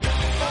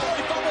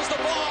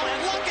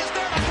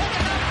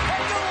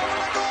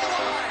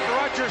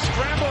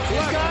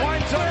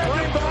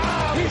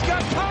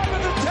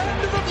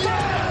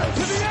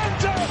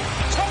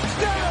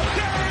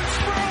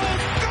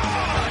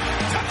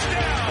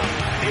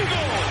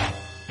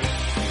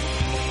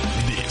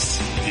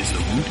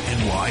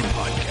Why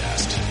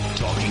podcast,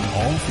 talking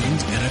all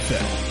things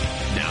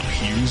NFL. Now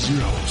here's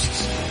your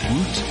hosts,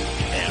 Woot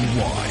and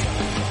Why.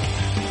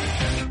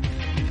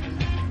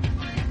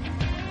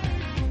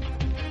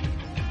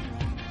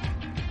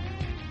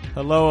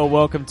 Hello and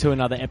welcome to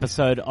another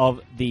episode of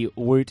the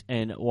Woot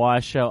and Why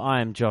Show. I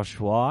am Josh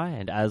Y,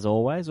 and as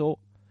always, or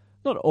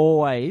not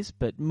always,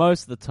 but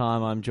most of the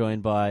time, I'm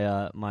joined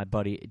by my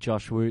buddy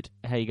Josh Woot.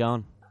 How you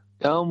going?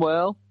 Going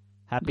well.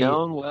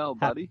 Going well,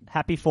 buddy.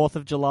 Happy 4th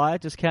of July.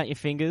 Just count your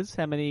fingers.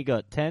 How many you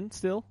got? 10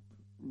 still?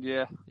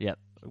 Yeah. Yep.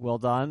 Well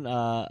done.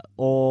 Good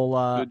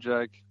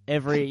joke.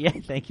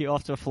 Thank you.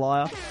 Off to a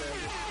flyer.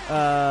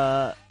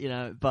 All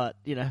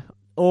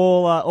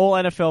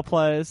NFL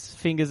players,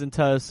 fingers and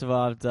toes,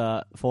 survived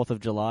 4th of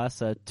July.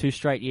 So 2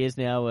 straight years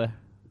now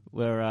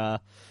we're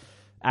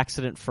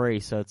accident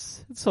free. So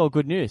it's all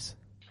good news.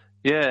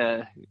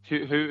 Yeah.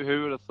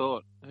 Who would have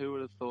thought? Who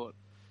would have thought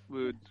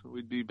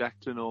we'd be back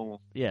to normal?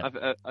 Yeah.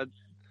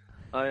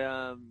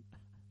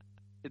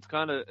 It's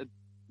kind of a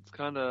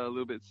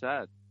little bit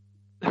sad.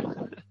 I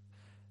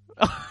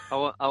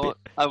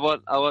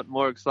want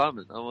more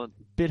excitement.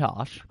 Bit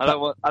harsh. I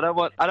don't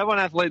want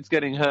athletes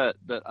getting hurt,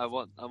 but I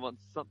want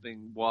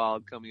something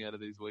wild coming out of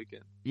these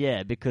weekends.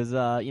 Yeah, because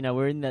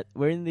we're in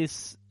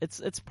this.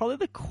 It's probably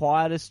the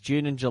quietest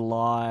June and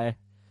July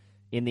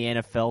in the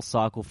NFL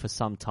cycle for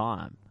some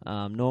time.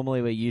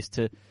 Normally we're used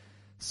to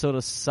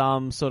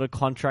some sort of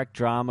contract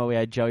drama. We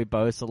had Joey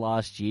Bosa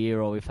last year,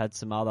 or we've had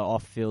some other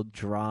off-field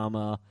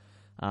drama.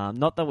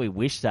 Not that we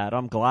wish that.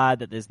 I'm glad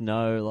that there's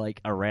no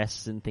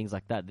arrests and things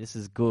like that. This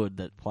is good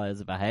that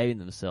players are behaving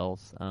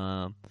themselves.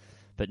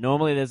 But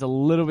normally there's a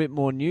little bit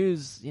more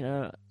news,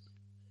 keeping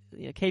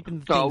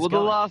things going.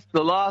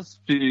 The last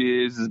few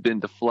years has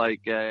been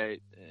Deflategate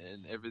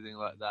and everything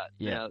like that.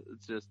 Yeah. Now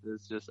it's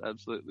just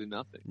absolutely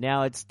nothing.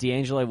 Now it's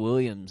D'Angelo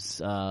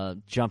Williams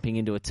jumping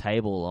into a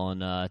table on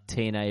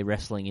TNA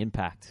Wrestling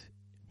Impact.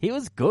 He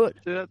was good.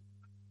 Yeah,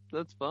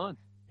 that's fine.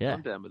 Yeah.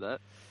 I'm down with that.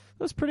 It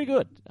was pretty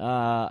good.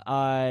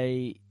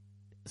 I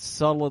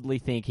solidly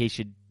think he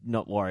should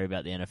not worry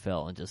about the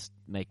NFL and just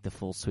make the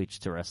full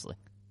switch to wrestling.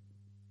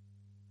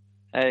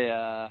 Hey,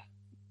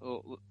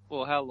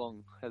 well, how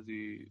long has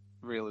he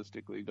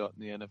realistically got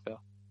in the NFL?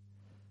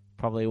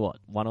 Probably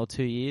 1 or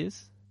 2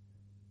 years?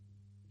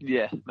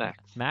 Yeah,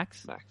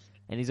 max.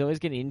 And he's always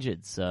getting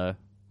injured, so,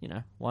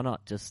 why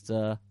not just...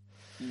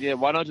 Yeah,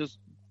 why not just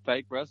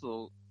fake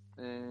wrestle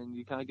and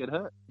you can't get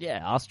hurt?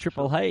 Yeah, ask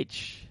Triple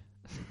H.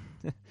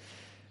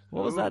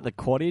 What was that? The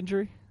quad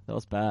injury? That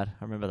was bad.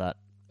 I remember that.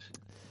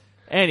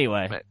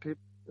 Anyway. Mate,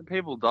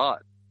 people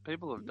died.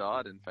 People have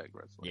died in fake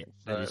wrestling.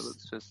 Yeah,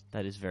 so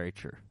that is very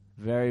true.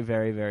 Very,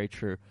 very, very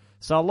true.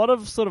 So a lot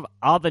of sort of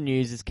other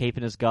news is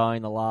keeping us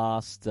going the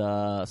last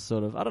I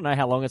don't know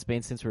how long it's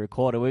been since we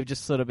recorded. We've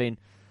just sort of been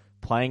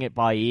playing it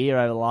by ear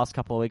over the last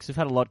couple of weeks. We've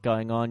had a lot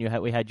going on.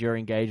 We had your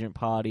engagement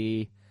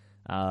party,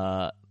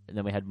 and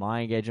then we had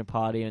my engagement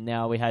party, and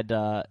now we had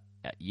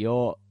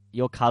your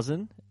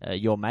cousin,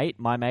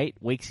 my mate,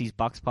 Weeksy's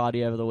Bucks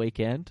party over the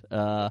weekend.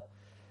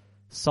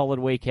 Solid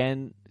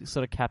weekend,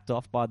 sort of capped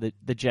off by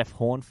the Jeff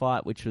Horn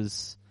fight, which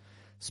was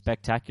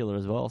spectacular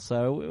as well.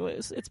 So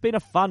it's been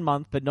a fun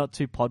month, but not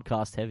too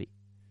podcast heavy.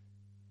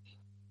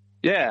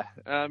 Yeah,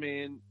 I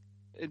mean,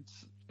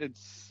 it's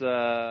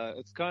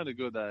kind of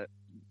good that,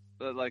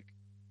 but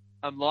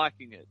I'm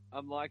liking it.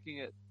 I'm liking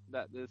it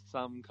that there's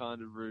some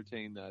kind of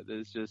routine though.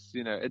 There's just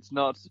it's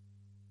not.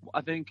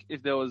 I think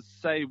if there was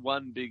say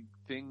one big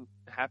thing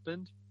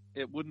happened,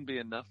 it wouldn't be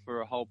enough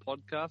for a whole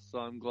podcast. So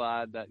I'm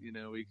glad that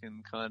we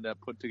can kind of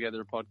put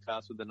together a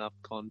podcast with enough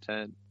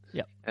content.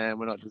 Yep. And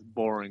we're not just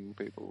boring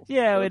people.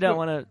 Yeah, we don't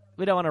want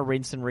to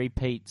rinse and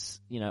repeat,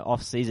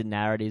 off-season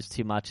narratives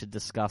too much and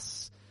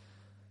discuss,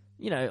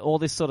 all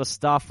this sort of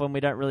stuff when we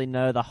don't really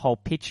know the whole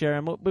picture.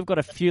 And we've got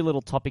a few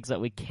little topics that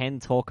we can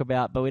talk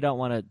about, but we don't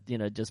want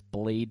to, just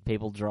bleed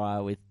people dry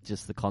with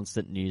just the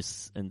constant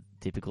news and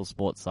typical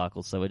sports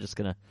cycles. So we're just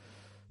going to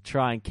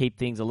try and keep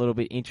things a little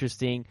bit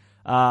interesting.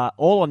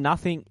 All or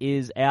Nothing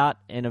is out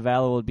and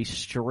available to be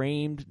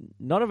streamed.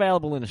 Not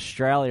available in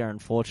Australia,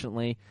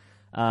 unfortunately.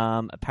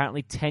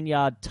 Apparently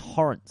 10-Yard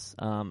Torrents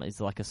is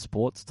like a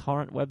sports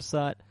torrent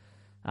website.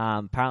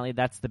 Apparently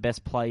that's the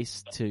best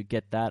place to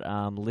get that.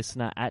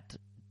 Listener at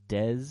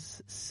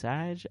Des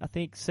Sage, I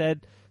think,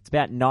 said it's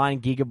about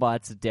 9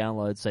 gigabytes of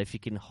download. So if you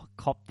can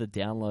cop the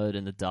download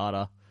and the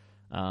data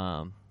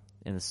and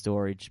the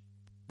storage,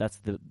 that's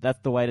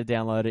the way to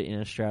download it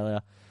in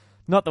Australia.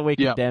 Not that we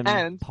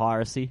condemn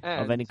piracy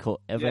of any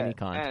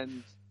kind.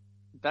 And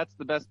that's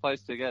the best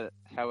place to get it.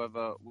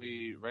 However,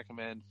 we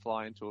recommend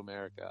flying to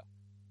America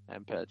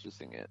and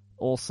purchasing it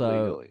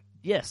legally.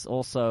 Yes,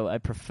 also a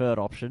preferred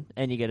option,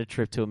 and you get a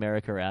trip to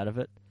America out of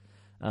it.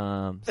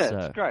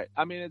 It's great.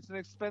 I mean, it's an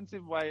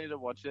expensive way to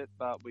watch it,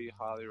 but we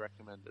highly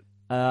recommend it.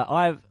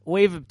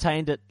 We've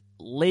obtained it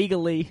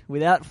legally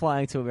without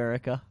flying to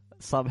America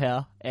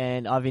somehow,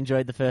 and I've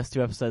enjoyed the first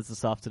 2 episodes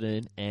this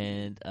afternoon,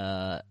 and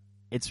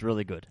it's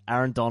really good.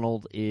 Aaron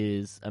Donald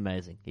is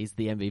amazing. He's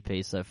the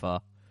MVP so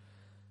far.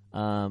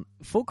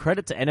 Full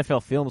credit to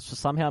NFL Films for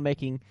somehow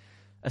making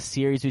a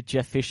series with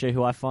Jeff Fisher,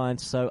 who I find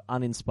so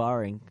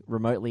uninspiring,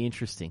 remotely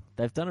interesting.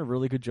 They've done a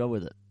really good job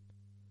with it.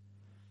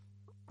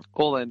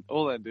 All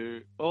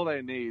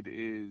they need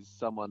is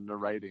someone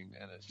narrating,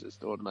 and it's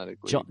just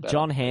automatically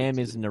John Hamm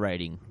is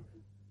narrating.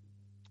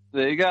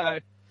 There you go.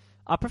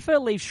 I prefer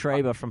Liev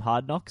Schreiber from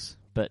Hard Knocks,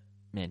 but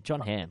man, John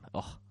Hamm,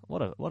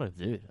 what a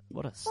dude,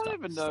 what a. I don't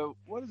even know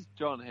what has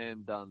John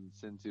Hamm done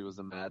since he was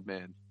a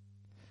madman.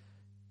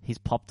 He's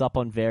popped up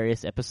on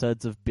various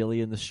episodes of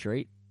Billy in the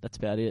Street. That's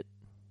about it.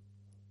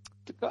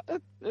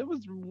 It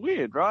was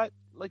weird, right?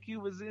 Like he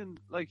was in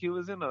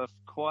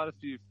quite a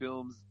few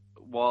films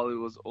while he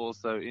was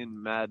also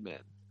in Mad Men.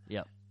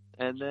 Yep.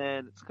 And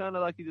then it's kind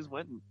of like he just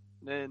went and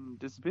then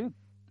disappeared.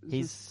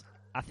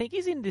 I think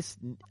he's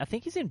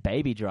in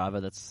Baby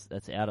Driver. That's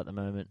out at the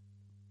moment.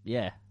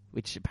 Yeah,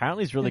 which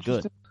apparently is really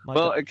good.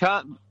 It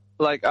can't.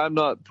 Like, I'm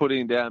not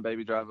putting down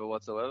Baby Driver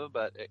whatsoever,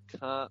 but it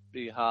can't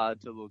be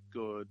hard to look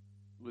good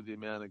with the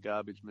amount of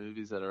garbage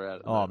movies that are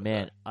out. Oh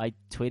man, I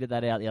tweeted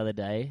that out the other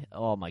day.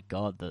 Oh my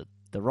god,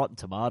 the Rotten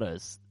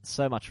Tomatoes,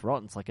 so much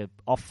rotten. It's like a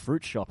off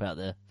fruit shop out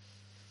there.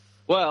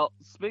 Well,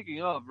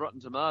 speaking of Rotten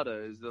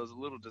Tomatoes, there was a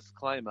little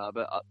disclaimer,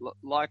 but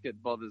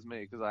it bothers me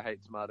because I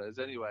hate tomatoes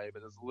anyway.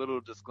 But there's a little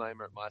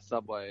disclaimer at my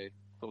Subway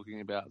talking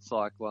about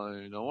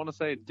Cyclone. I want to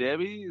say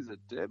Debbie. Is it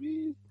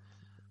Debbie?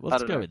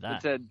 Let's go with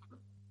that.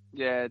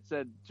 It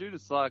said due to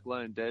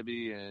Cyclone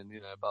Debbie and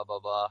blah blah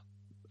blah.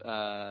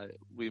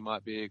 We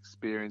might be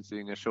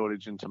experiencing a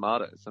shortage in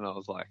tomatoes. And I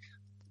was like,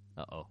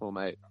 uh-oh. Well,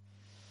 mate,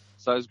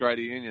 so's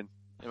Grady Union.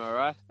 Am I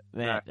right?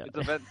 Man, no, it's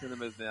Event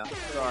Cinemas now.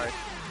 Sorry.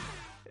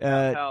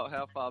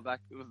 How far back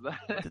was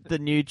that? The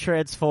new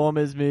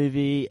Transformers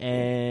movie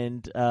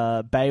and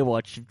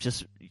Baywatch have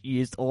just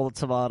used all the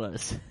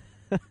tomatoes.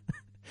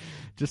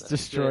 Just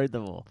destroyed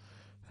them all.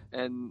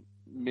 And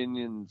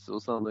Minions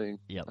or something.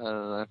 Yep. I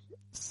don't know.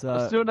 So,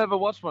 I still never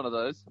watched one of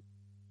those.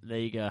 There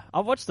you go. I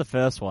watched the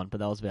first one, but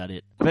that was about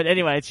it. But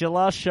anyway, it's your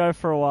last show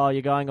for a while.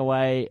 You're going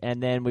away,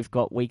 and then we've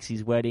got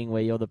Weeksy's wedding,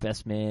 where you're the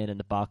best man and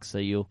the Bucks. So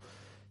you've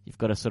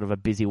got a sort of a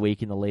busy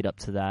week in the lead up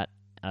to that.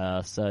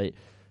 So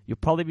you'll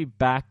probably be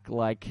back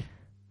like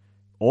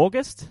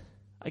August,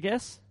 I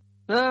guess.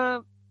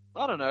 I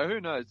don't know. Who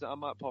knows? I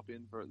might pop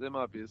in for it. There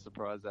might be a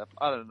surprise app.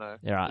 I don't know.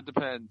 All right. It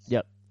depends.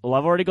 Yep. Well,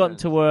 I've already gotten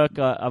to work.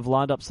 I've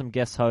lined up some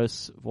guest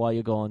hosts while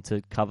you're gone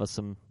to cover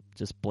some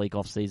just bleak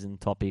off-season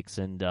topics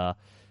and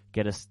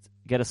get us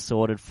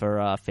sorted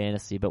for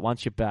fantasy. But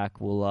once you're back,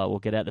 we'll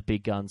get out the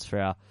big guns for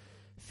our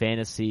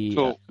fantasy.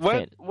 Cool.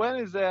 When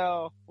is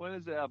our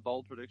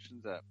bold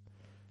predictions app?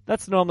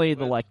 That's normally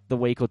the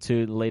week or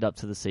two lead up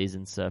to the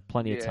season, so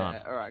plenty of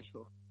time. All right,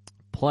 cool.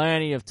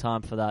 Plenty of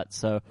time for that.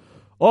 So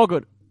all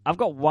good. I've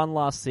got one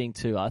last thing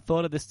too. I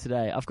thought of this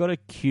today. I've got a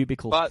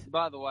cubicle.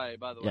 By the way,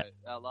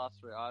 our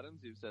last three items,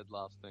 you've said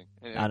last thing.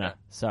 Anyway, I know. Okay.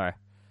 Sorry.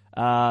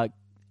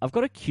 I've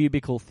got a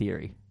cubicle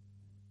theory.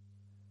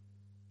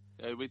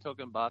 Are we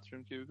talking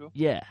bathroom cubicle?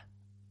 Yeah.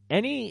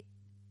 And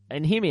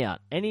hear me out.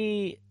 And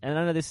I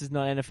know this is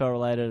not NFL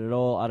related at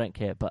all. I don't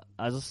care. But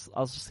I was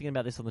just thinking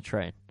about this on the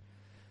train.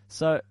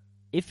 So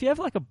if you have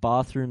like a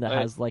bathroom that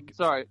has like...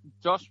 Sorry,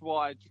 Josh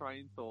Y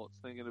train thoughts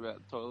thinking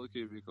about toilet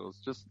cubicles.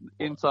 Just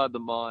inside the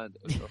mind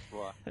of Josh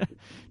Y.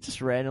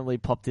 Just randomly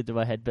popped into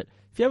my head. But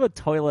if you have a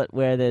toilet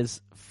where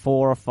there's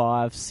 4 or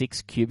 5,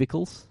 6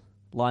 cubicles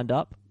lined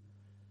up,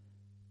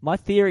 my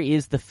theory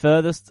is the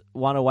furthest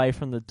one away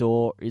from the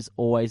door is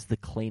always the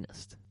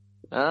cleanest.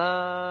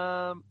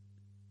 Well,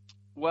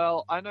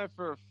 I know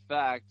for a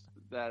fact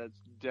that it's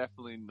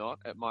definitely not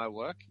at my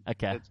work.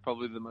 Okay. It's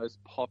probably the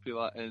most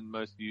popular and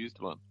most used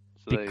one.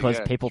 So because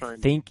people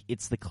think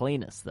it's the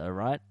cleanest, though,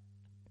 right?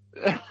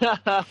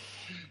 No.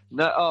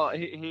 Oh,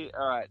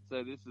 all right.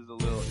 So this is a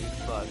little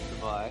insight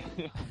to my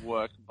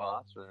work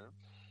bathroom.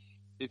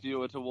 If you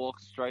were to walk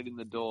straight in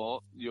the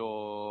door,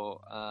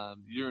 your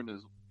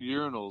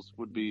urinals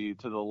would be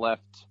to the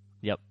left.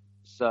 Yep.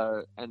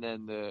 So, and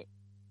then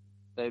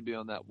they'd be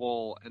on that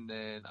wall, and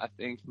then I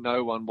think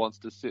no one wants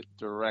to sit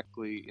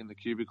directly in the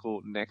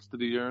cubicle next to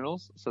the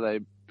urinals, so they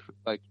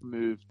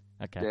move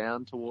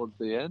down towards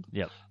the end.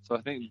 Yep. So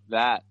I think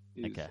that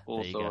is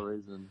also a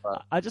reason.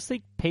 But I just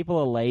think people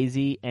are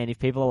lazy, and if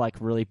people are like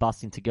really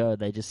busting to go,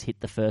 they just hit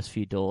the first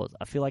few doors.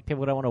 I feel like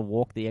people don't want to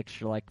walk the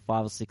extra like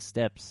 5 or 6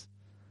 steps.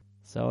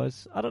 So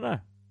I don't know.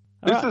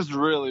 This is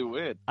really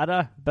weird. I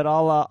know, but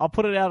I'll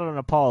put it out on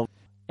a poll.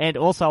 And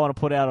also I want to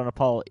put out on a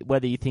poll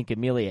whether you think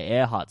Amelia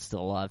Earhart's still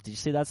alive. Did you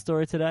see that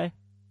story today?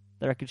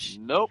 They reckon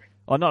Nope.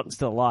 Or not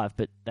still alive,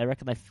 but they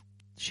reckon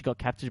she got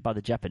captured by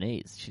the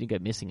Japanese. She didn't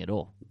go missing at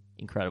all.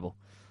 Incredible.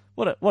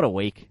 What a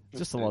week.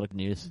 Just a lot of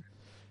news.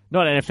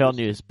 Not NFL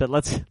news, but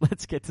let's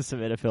get to some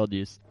NFL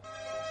news.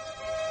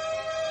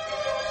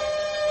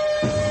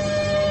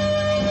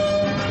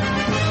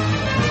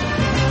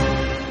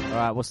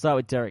 All right, we'll start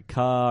with Derek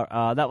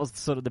Carr. That was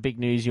sort of the big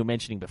news you were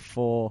mentioning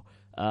before.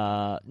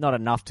 Not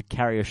enough to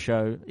carry a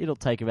show. It'll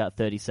take about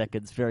 30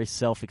 seconds. Very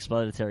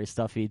self-explanatory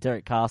stuff here.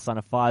 Derek Carr signed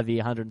a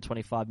 5-year,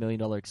 $125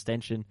 million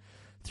extension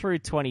through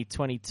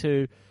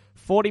 2022.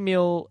 $40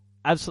 million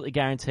absolutely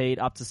guaranteed,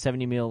 up to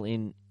 $70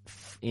 million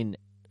in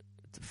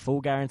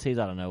full guarantees.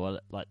 I don't know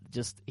what.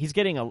 He's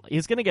going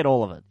to get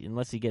all of it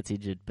unless he gets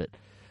injured. But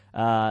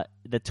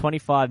the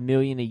 $25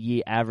 million a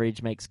year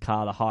average makes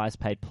Carr the highest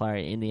paid player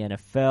in the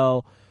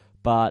NFL.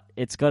 But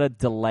it's got a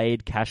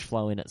delayed cash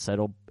flow in it,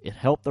 so it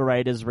helped the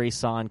Raiders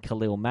re-sign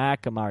Khalil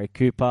Mack, Amari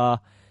Cooper,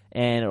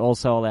 and it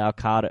also allow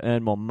Carr to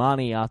earn more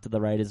money after the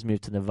Raiders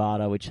moved to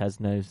Nevada, which has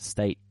no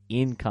state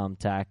income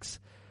tax.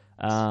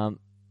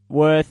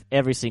 Worth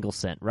every single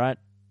cent, right?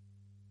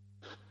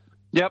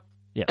 Yep.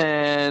 Yep.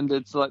 And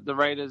it's like the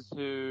Raiders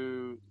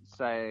who,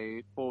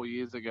 say, 4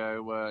 years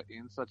ago were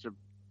in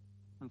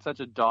such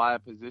a dire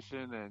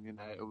position, and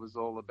it was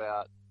all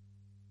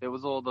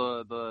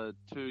the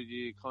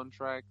 2-year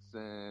contracts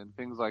and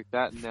things like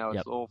that, and now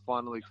it's all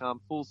finally come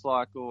full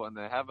cycle, and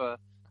they have a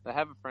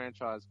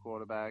franchise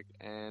quarterback,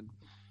 and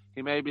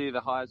he may be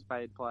the highest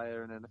paid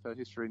player in NFL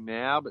history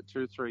now, but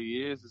 2-3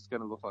 years it's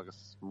going to look like a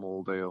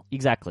small deal.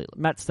 Exactly.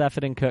 Matt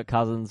Stafford and Kirk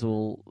Cousins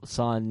will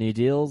sign new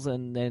deals,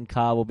 and then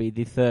Carr will be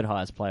the 3rd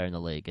highest player in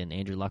the league, and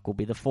Andrew Luck will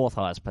be the 4th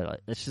highest player.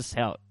 That's just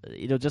how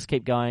it'll just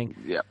keep going.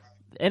 Yep.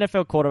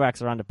 NFL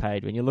quarterbacks are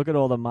underpaid. When you look at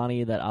all the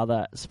money that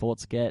other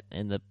sports get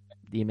and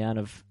the amount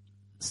of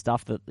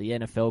stuff that the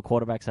NFL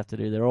quarterbacks have to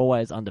do, they're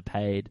always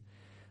underpaid,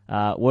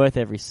 worth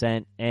every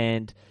cent,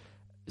 and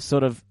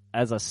sort of,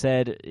 as I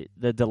said,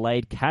 the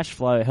delayed cash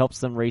flow helps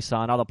them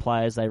re-sign other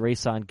players. They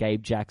re-signed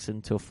Gabe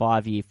Jackson to a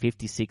 5-year,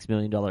 $56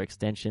 million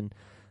extension.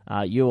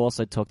 You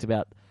also talked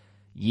about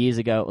years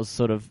ago it was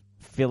sort of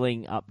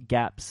filling up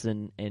gaps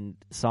and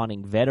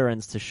signing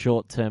veterans to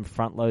short-term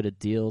front-loaded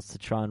deals to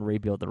try and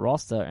rebuild the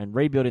roster. And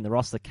rebuilding the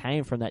roster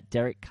came from that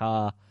Derek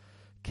Carr,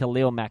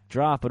 Khalil Mack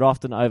draft, but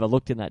often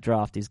overlooked in that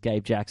draft is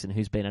Gabe Jackson,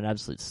 who's been an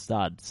absolute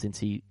stud since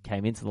he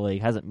came into the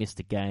league, hasn't missed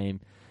a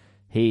game.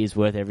 He is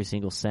worth every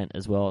single cent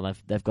as well, and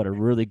they've got a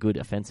really good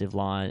offensive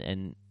line,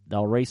 and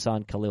they'll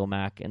re-sign Khalil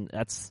Mack, and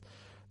that's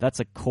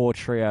a core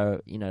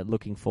trio,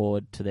 looking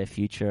forward to their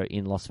future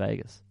in Las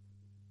Vegas.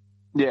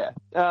 Yeah,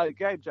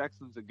 Gabe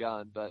Jackson's a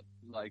gun, but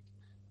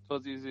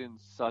because he's in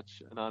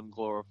such an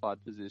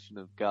unglorified position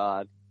of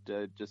guard,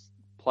 just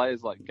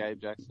players like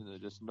Gabe Jackson are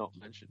just not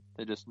mentioned.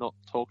 They're just not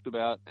talked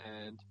about,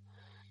 and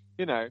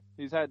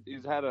he's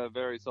had a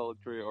very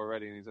solid career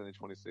already, and he's only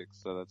 26,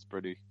 so that's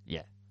pretty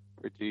good.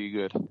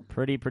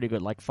 Pretty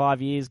good.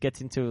 5 years,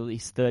 gets into at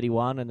least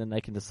 31, and then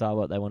they can decide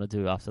what they want to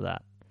do after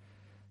that.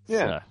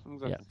 Yeah, so,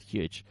 exactly. Yeah,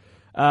 huge.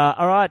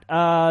 All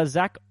right,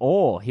 Zach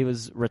Orr, he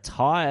was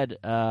retired,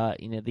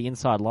 the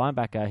inside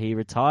linebacker. He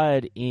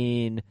retired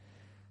in,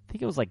 I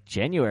think it was late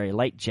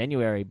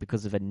January,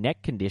 because of a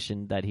neck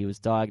condition that he was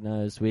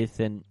diagnosed with,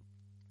 and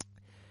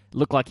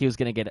looked like he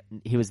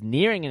was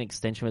nearing an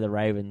extension with the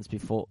Ravens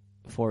before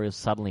he was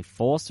suddenly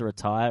forced to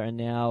retire, and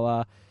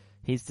now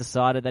he's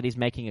decided that he's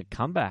making a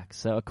comeback.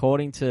 So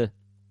according to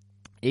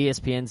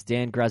ESPN's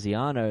Dan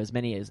Graziano, as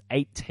many as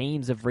 8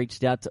 teams have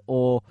reached out to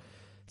Orr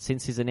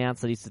since he's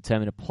announced that he's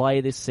determined to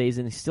play this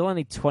season. He's still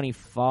only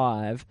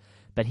 25,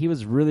 but he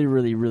was really,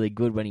 really, really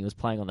good when he was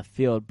playing on the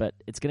field. But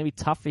it's going to be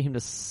tough for him to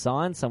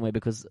sign somewhere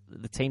because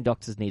the team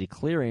doctors need to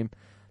clear him.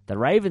 The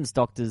Ravens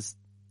doctors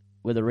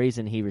were the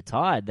reason he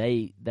retired.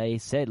 They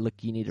said, look,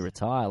 you need to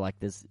retire.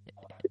 It's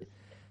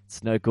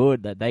no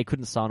good. That they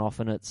couldn't sign off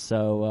on it.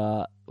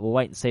 So we'll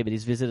wait and see. But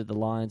he's visited the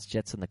Lions,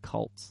 Jets, and the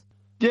Colts.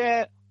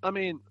 Yeah, I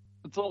mean,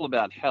 it's all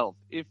about health.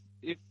 If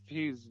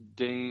he's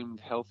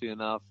deemed healthy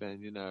enough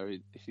and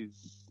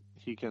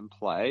he can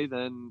play,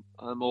 then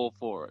I'm all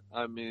for it.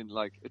 I mean,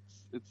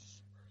 if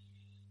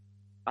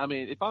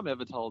I'm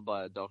ever told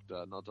by a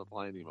doctor not to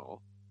play anymore,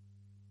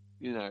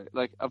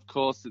 of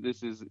course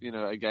this is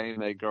a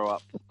game they grow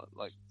up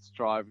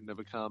striving to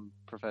become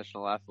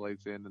professional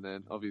athletes in, and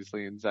then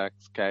obviously in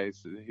Zach's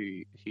case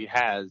he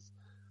has,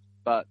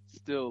 but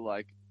still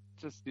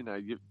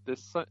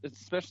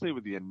especially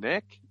with your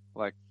neck,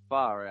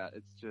 far out,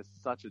 it's just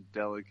such a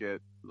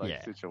delicate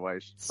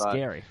situation.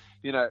 Scary.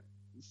 But,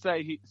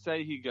 say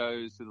he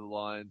goes to the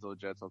Lions or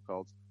Jets or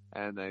Colts,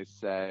 and they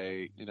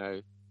say,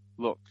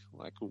 look,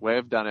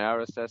 we've done our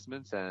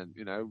assessments, and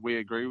we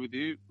agree with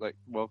you,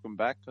 welcome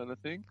back, kind of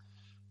thing.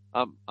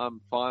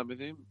 I'm fine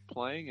with him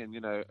playing, and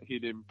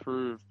he'd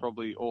improve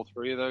probably all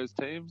 3 of those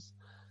teams.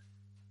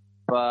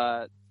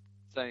 But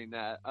saying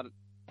that,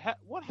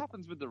 what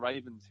happens with the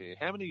Ravens here?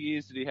 How many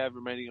years did he have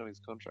remaining on his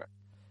contract?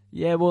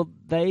 Yeah, well,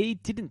 they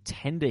didn't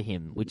tender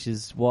him, which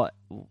is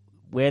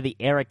where the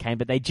error came.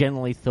 But they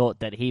generally thought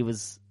that he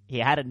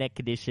had a neck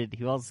condition,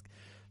 he was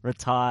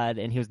retired,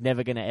 and he was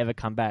never going to ever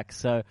come back.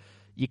 So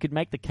you could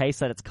make the case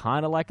that it's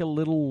kind of like a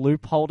little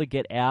loophole to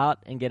get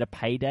out and get a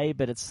payday,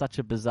 but it's such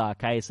a bizarre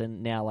case.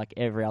 And now,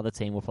 every other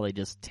team will probably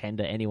just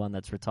tender anyone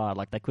that's retired.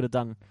 They could have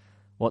done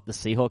what the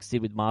Seahawks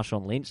did with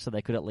Marshawn Lynch, so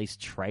they could at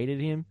least traded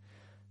him.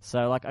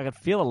 So I could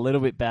feel a little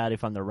bit bad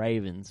if I'm the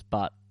Ravens,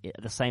 but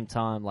at the same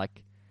time,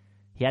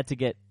 he had to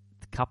get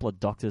a couple of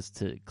doctors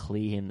to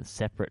clear him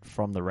separate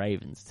from the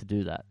Ravens to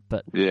do that.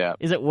 But yeah,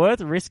 is it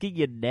worth risking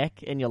your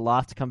neck and your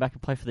life to come back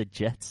and play for the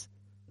Jets?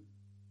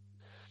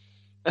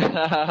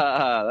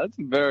 That's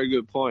a very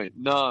good point.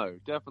 No,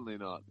 definitely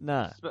not.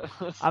 No.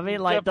 I mean,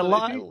 like, the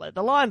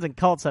Lions and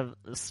Colts have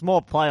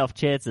small playoff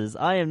chances.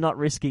 I am not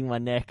risking my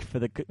neck for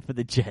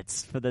the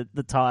Jets, for the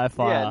tire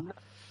fire.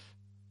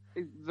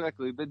 Yeah,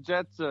 exactly. The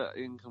Jets are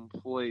in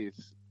complete,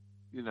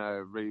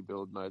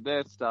 rebuild mode.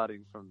 They're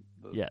starting from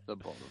the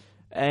bottom.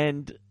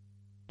 And,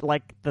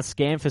 like, the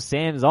scam for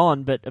Sam's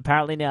on, but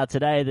apparently now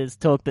today there's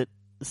talk that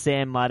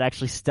Sam might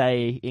actually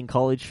stay in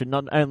college for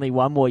not only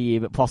one more year,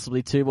 but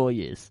possibly 2 more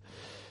years.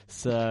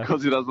 So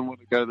because he doesn't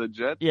want to go to the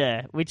Jets?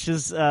 Yeah, which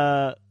is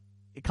kind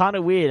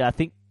of weird. I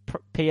think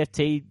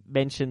PFT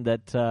mentioned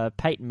that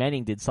Peyton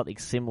Manning did something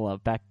similar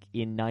back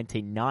in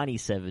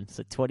 1997,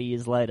 so 20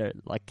 years later,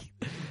 like,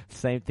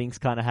 same thing's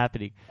kind of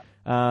happening.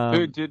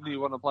 Who didn't he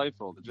want to play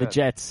for? The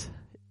Jets,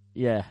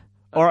 yeah.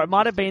 Or it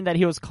might have been that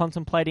he was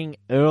contemplating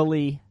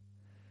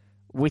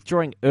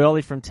withdrawing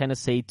early from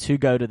Tennessee to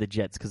go to the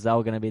Jets because they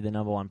were going to be the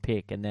number 1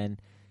 pick, and then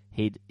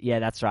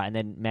that's right. And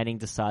then Manning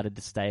decided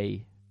to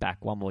stay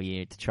back 1 more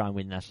year to try and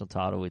win the national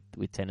title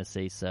with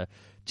Tennessee. So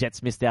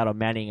Jets missed out on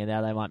Manning, and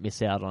now they might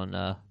miss out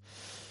on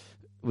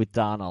with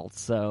Darnold.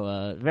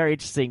 So very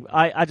interesting.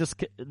 I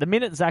just, the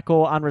minute Zach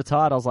Orr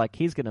unretired, I was like,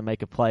 he's going to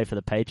make a play for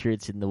the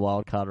Patriots in the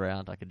wild card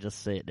round. I can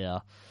just see it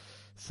now.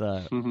 So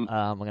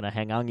I'm going to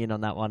hang onion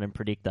on that one and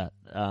predict that.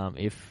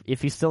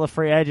 If he's still a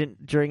free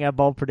agent during our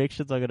bold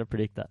predictions, I'm going to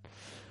predict that.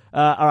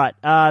 All right.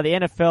 The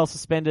NFL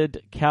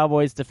suspended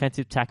Cowboys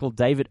defensive tackle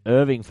David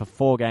Irving for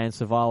 4 games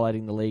for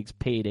violating the league's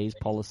PEDs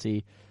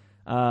policy.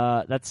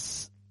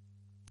 That's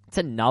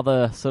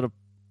another sort of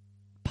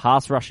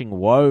pass rushing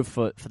woe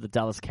for the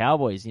Dallas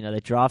Cowboys. They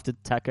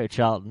drafted Taco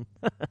Charlton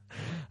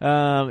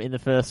in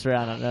the first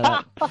round. I know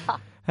that.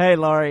 Hey,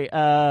 Laurie,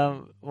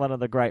 one of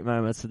the great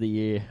moments of the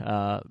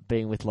year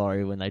being with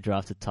Laurie when they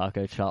drafted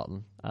Taco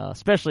Charlton,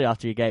 especially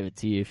after he gave it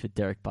to you for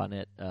Derek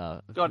Barnett.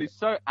 God, he's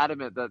so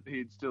adamant that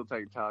he'd still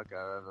take Taco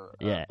over.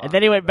 Yeah, and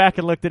then he went back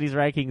and looked at his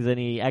rankings, and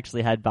he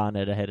actually had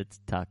Barnett ahead of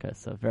Taco,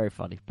 so very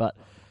funny. But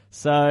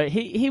so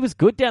he was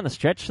good down the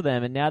stretch for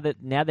them, and now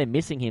they're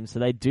missing him, so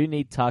they do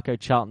need Taco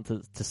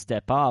Charlton to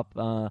step up.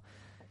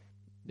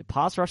 The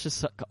pass rush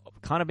has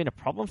kind of been a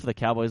problem for the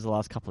Cowboys the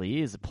last couple of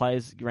years. It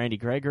plays Randy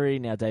Gregory,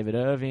 now David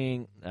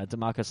Irving,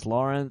 DeMarcus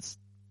Lawrence.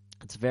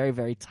 It's very,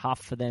 very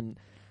tough for them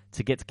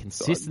to get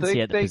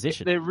consistency at the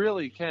position. They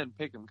really can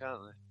pick him,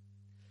 can't they?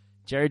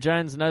 Jerry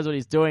Jones knows what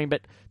he's doing,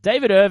 but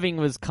David Irving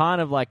was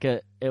kind of like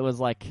it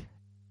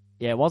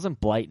wasn't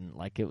blatant.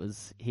 Like it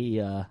was,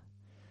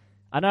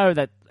 I know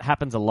that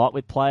happens a lot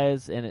with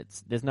players, and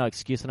there's no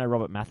excuse. I know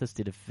Robert Mathis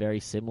did a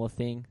very similar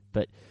thing,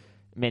 but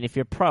man, if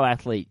you're a pro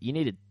athlete, you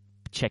need to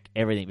check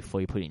everything before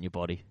you put it in your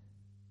body.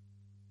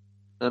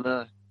 I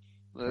know.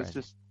 It's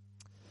just...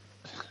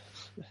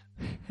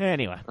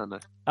 Anyway. I know.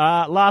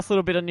 Last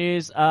little bit of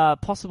news.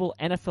 Possible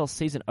NFL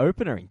season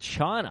opener in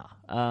China.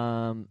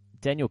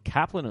 Daniel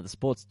Kaplan of the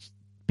Sports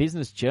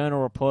Business Journal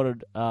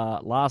reported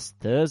last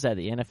Thursday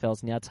the NFL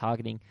is now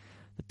targeting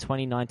the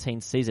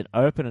 2019 season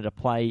opener to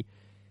play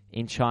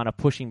in China,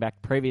 pushing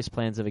back previous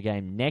plans of a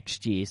game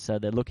next year. So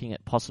they're looking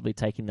at possibly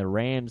taking the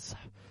Rams'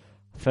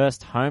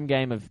 first home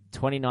game of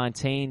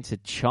 2019 to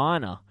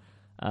China.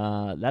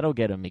 That'll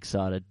get them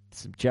excited.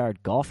 Some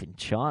Jared Goff in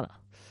China.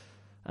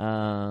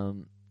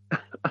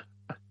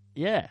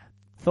 Yeah.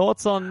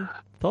 Thoughts on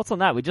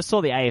that? We just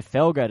saw the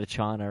AFL go to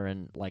China,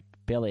 and like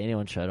barely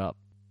anyone showed up.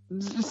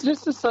 It's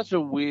just such a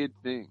weird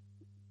thing.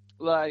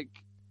 Like,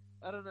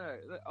 I don't know.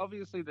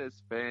 Obviously,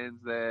 there's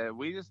fans there.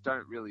 We just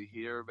don't really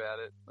hear about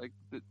it. Like,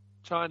 the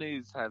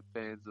Chinese have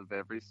fans of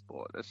every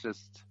sport. It's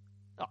just...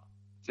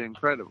 It's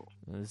incredible.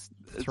 There's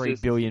 3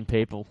 billion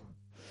people.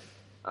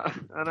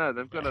 I know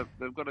they've got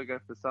to go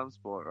for some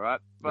sport,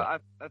 right?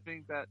 But I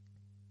think that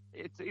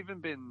it's even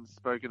been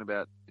spoken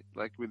about,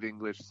 like with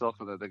English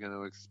soccer, that they're going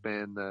to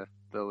expand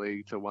the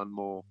league to one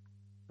more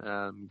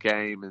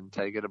game and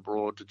take it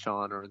abroad to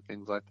China and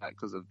things like that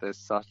because of there's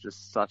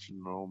such an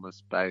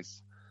enormous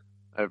base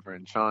over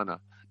in China.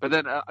 But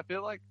then I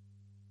feel like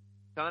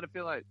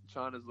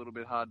China's a little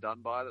bit hard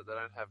done by that they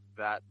don't have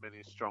that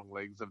many strong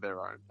leagues of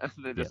their own, and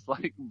they just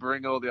like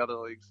bring all the other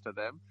leagues to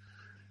them.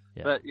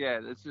 Yep. But yeah,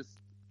 it's just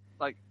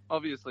like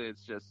obviously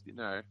it's just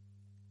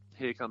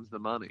here comes the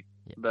money.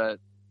 Yep. But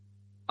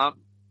I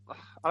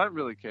don't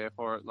really care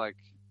for it. Like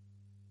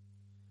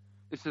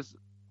it's just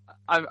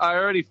I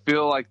already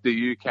feel like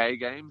the UK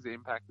games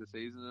impact the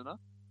season enough,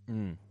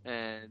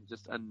 and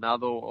just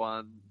another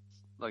one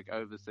like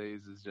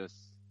overseas is just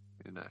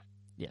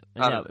Yeah,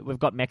 and we've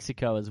got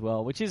Mexico as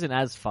well, which isn't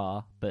as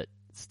far, but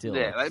still.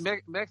 Yeah,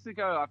 like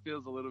Mexico, I feel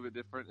is a little bit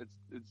different.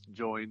 It's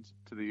joined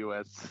to the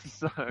US,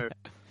 so.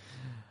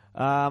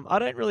 I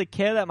don't really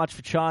care that much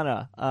for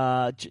China.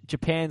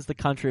 Japan's the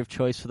country of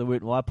choice for the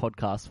Woot and Why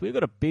podcast. We've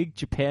got a big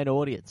Japan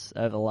audience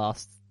over the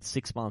last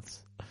 6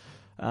 months.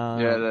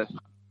 They're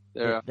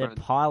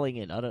piling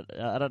in. I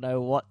don't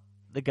know what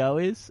the go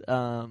is,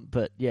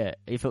 but yeah,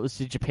 if it was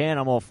to Japan,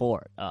 I'm all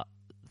for it.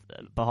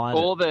 Behind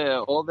all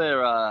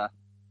their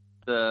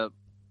the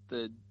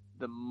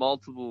the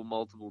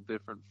multiple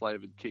different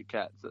flavored Kit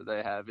Kats that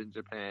they have in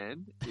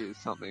Japan is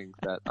something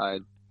that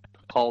I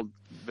hold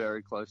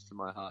very close to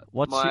my heart.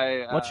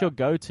 What's your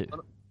go-to?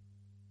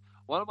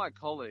 One of my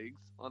colleagues,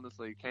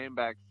 honestly, came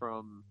back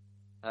from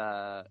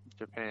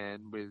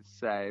Japan with,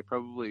 say,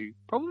 probably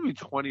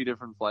 20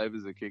 different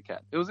flavors of Kit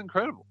Kat. It was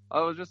incredible.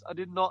 I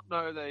did not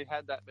know they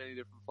had that many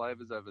different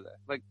flavors over there.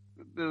 Like,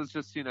 there was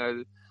just,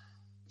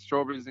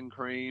 strawberries and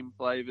cream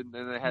flavored,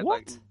 and they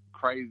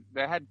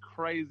had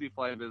crazy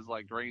flavors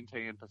like green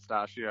tea and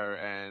pistachio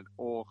and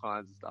all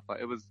kinds of stuff.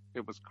 Like, it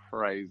was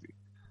crazy.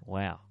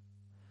 Wow.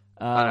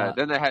 I know.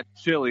 Then they had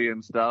chili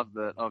and stuff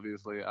that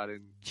obviously I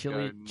didn't.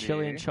 Chili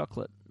and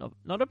chocolate,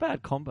 not a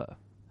bad combo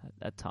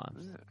at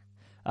times. Yeah.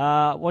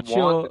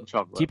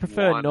 Do you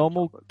prefer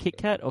normal Kit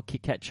Kat or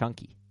Kit Kat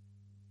Chunky?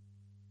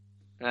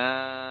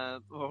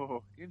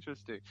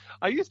 Interesting.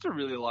 I used to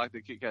really like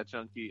the Kit Kat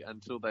Chunky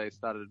until they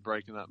started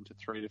breaking up into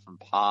 3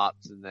 different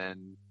parts and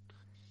then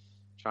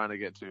trying to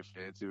get too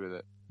fancy with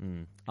it.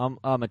 I'm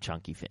a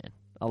Chunky fan.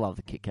 I love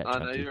the Kit Kat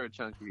Chunky. I know you're a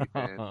Chunky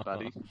fan,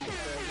 buddy.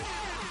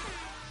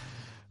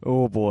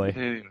 Oh boy.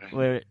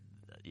 Anyway.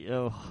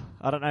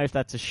 I don't know if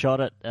that's a shot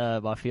at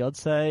my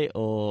fiance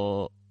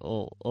or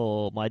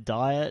my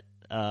diet.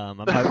 I'm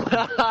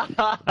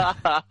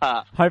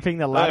hoping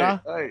the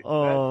latter,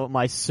 or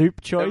my soup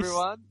choice.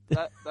 Everyone,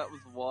 that was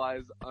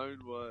wise own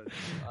words.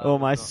 Or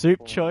my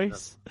soup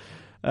choice.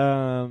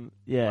 Wow.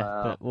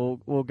 But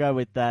we'll go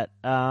with that.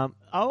 I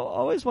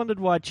always wondered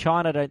why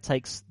China don't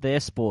take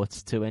their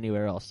sports to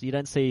anywhere else. You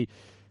don't see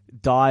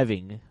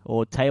diving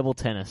or table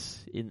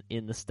tennis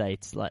in the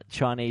States, like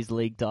Chinese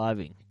league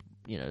diving.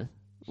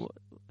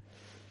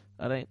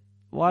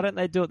 Why don't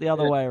they do it the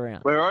other way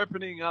around? We're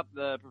opening up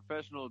the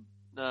professional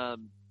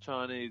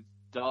Chinese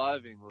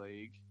diving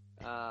league.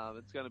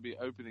 It's going to be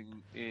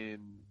opening in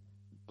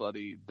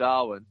bloody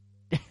Darwin.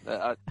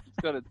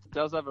 It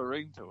does have a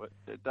ring to it.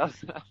 It does.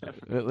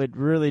 It would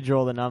really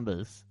draw the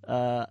numbers.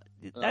 Oh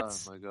my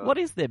God. What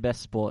is their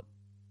best sport?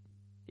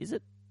 Is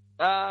it?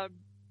 I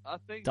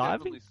think diving?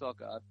 Definitely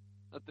soccer.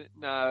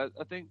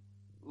 I think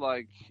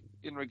like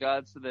in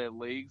regards to their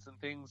leagues and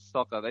things,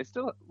 soccer. They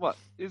still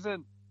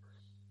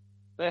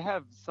They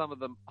have some of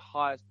the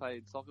highest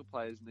paid soccer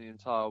players in the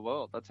entire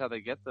world. That's how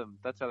they get them.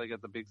 That's how they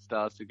get the big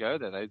stars to go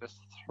there. They just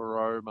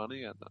throw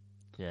money at them.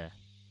 Yeah.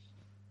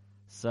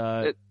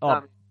 So,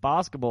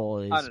 basketball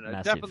is I don't know.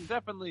 massive.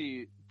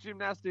 Definitely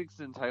gymnastics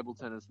and table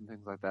tennis and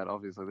things like that.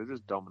 Obviously, they're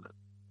just dominant.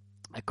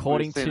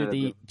 According to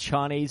the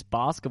Chinese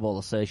Basketball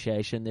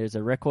Association, there's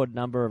a record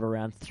number of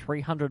around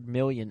 300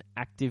 million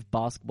active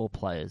basketball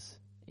players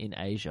in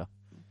Asia.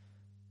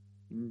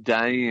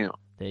 Damn.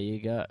 There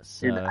you go.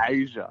 So, in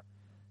Asia.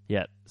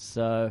 Yeah.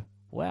 So,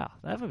 wow,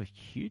 they have a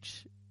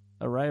huge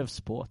array of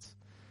sports.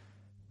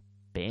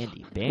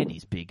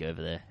 Bandy's big over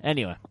there.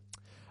 Anyway,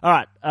 all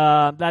right.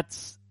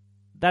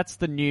 That's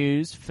the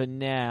news for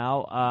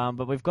now.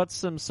 But we've got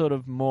some sort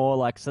of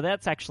more so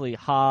that's actually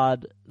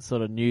hard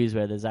sort of news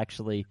where there's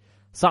actually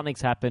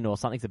something's happened or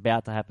something's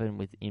about to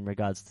happen in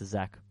regards to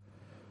Zach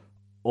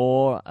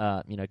or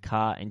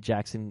Carr and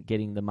Jackson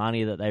getting the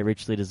money that they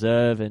richly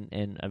deserve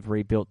and have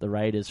rebuilt the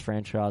Raiders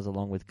franchise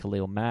along with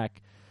Khalil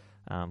Mack.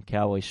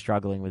 Cowboys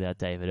struggling without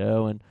David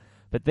Irwin.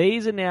 But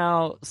these are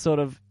now sort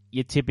of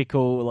your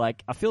typical,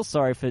 I feel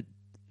sorry for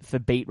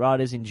beat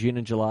writers in June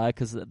and July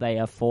because they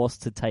are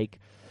forced to take,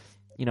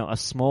 a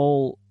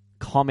small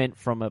comment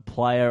from a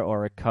player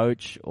or a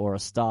coach or a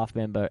staff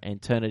member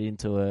and turn it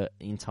into an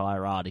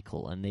entire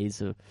article. And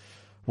these are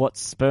what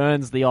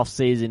spurns the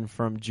off-season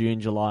from June,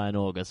 July, and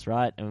August,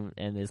 right?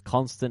 And there's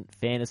constant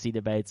fantasy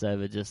debates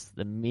over just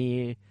the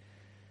mere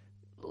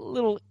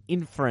little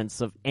inference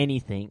of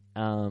anything.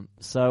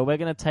 So we're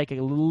going to take a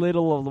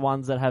little of the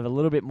ones that have a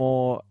little bit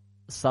more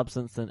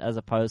substance than as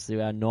opposed to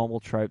our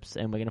normal tropes,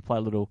 and we're going to play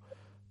a little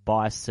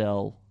buy,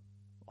 sell,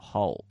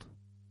 hold.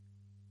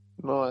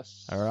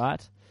 Nice. All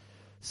right.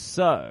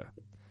 So,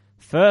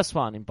 first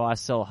one in buy,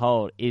 sell,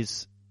 hold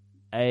is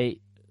a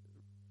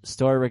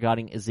story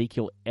regarding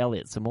Ezekiel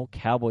Elliott, some more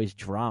Cowboys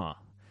drama.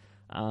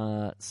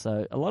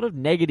 So a lot of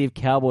negative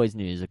Cowboys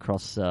news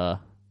across the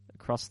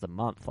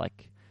month.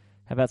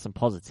 How about some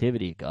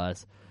positivity,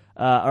 guys?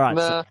 All right.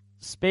 Nah. So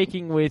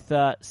speaking with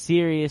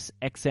Sirius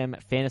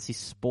XM Fantasy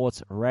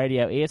Sports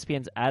Radio,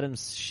 ESPN's Adam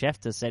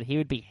Schefter said he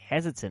would be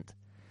hesitant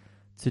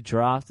to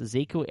draft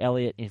Ezekiel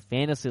Elliott in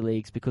fantasy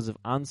leagues because of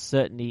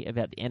uncertainty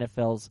about the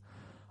NFL's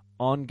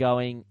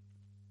ongoing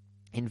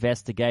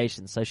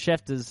investigation. So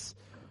Schefter's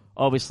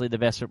obviously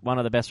one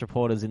of the best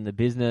reporters in the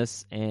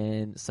business,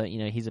 and so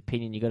his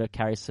opinion you got to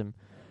carry some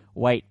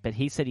weight. But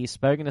he said he's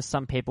spoken to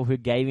some people who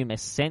gave him a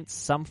sense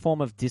some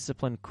form of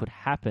discipline could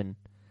happen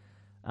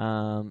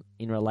in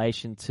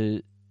relation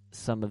to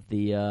some of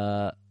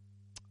the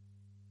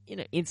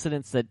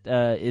incidents that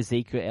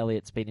Ezekiel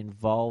Elliott's been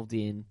involved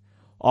in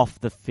off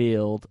the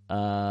field.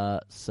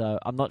 So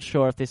I'm not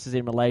sure if this is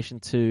in relation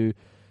to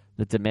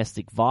the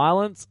domestic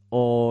violence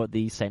or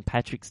the St.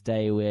 Patrick's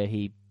Day where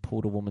he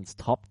pulled a woman's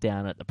top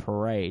down at the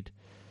parade.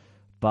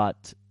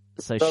 But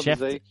so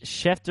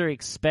Schefter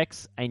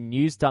expects a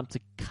news dump to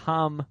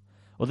come,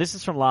 Well, this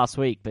is from last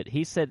week, but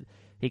he said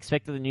he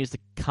expected the news to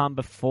come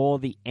before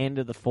the end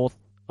of the 4th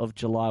of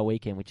July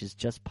weekend, which is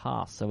just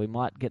past. So we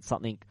might get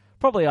something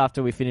probably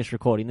after we finish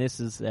recording this,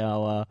 as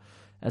our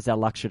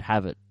luck should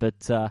have it.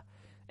 But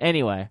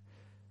anyway,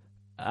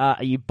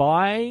 are you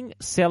buying,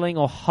 selling,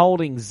 or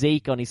holding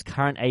Zeke on his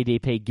current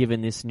ADP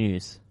given this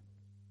news?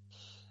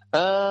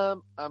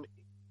 I'm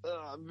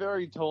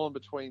very torn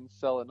between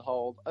sell and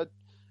hold.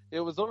 It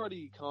was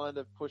already kind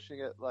of pushing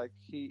it. Like,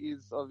 he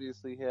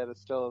had a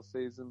stellar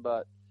season,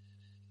 but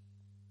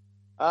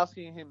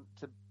asking him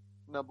to,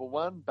 number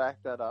one, back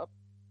that up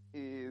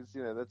is,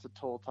 that's a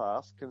tall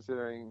task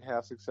considering how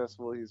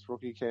successful his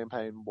rookie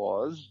campaign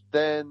was.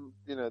 Then,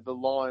 the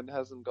line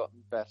hasn't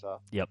gotten better.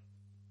 Yep.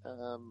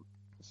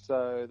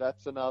 So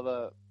that's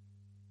another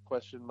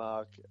question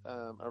mark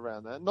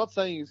around that. Not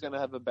saying he's going to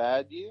have a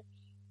bad year,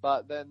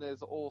 but then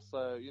there's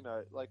also,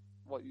 like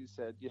what you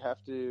said, you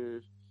have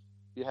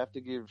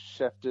to give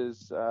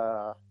Schefter's,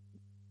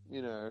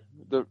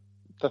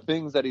 the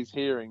things that he's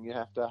hearing. You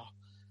have to,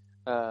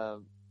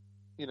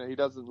 he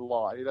doesn't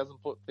lie. He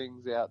doesn't put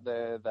things out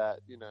there that,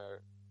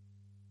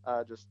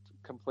 are just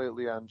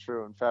completely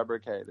untrue and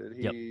fabricated.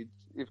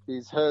 If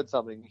he's heard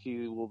something,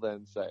 he will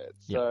then say it.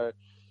 Yep. So,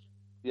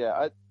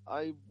 yeah,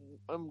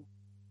 I'm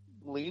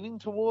leaning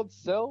towards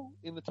sell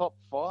in the top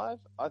 5.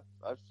 I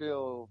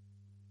feel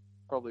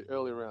probably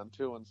early round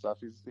 2 and stuff,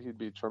 he'd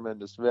be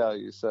tremendous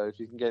value. So if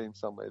you can get him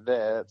somewhere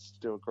there, it's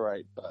still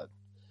great. But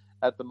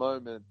at the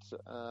moment,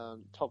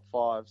 top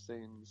 5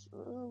 seems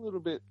a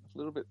little bit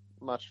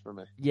much for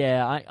me.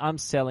 Yeah, I'm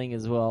selling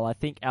as well. I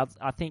think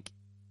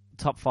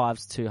top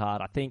 5's too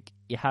hard. I think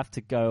you have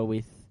to go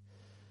with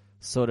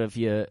sort of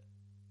your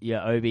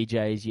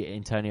OBJs, your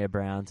Antonio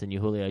Browns, and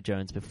your Julio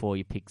Jones before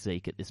you pick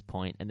Zeke at this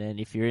point. And then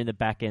if you're in the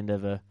back end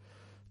of a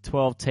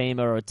 12-teamer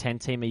or a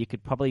 10-teamer, you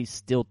could probably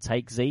still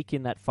take Zeke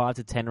in that 5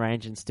 to 10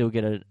 range and still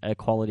get a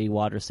quality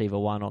wide receiver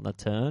 1 on the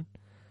turn.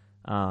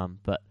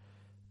 But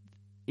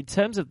in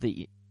terms of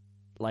the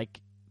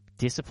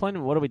discipline,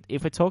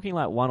 if we're talking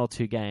like 1 or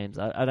 2 games,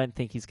 I don't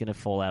think he's going to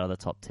fall out of the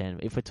top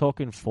 10. If we're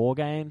talking 4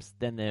 games,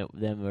 then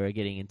we're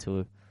getting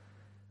into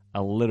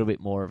a little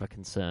bit more of a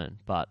concern.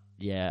 But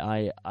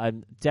yeah,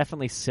 I'm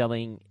definitely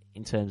selling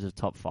in terms of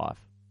top 5.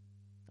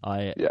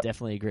 I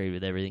definitely agree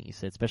with everything you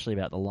said, especially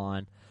about the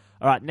line.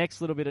 All right, next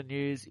little bit of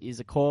news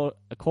is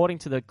according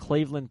to the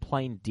Cleveland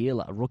Plain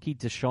Dealer, rookie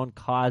DeShone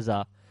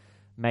Kizer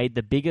made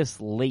the biggest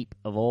leap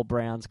of all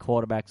Browns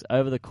quarterbacks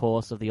over the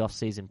course of the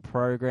offseason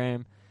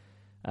program.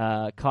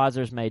 Kizer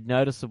has made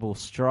noticeable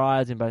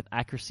strides in both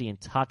accuracy and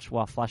touch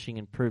while flashing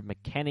improved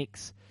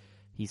mechanics.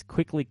 He's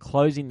quickly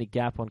closing the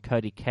gap on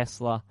Cody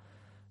Kessler.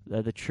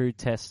 The true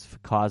test for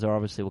Kizer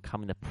obviously will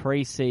come in the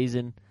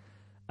preseason.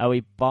 Are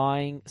we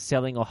buying,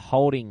 selling, or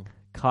holding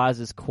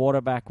Kaiser's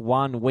quarterback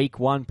week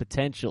 1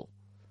 potential?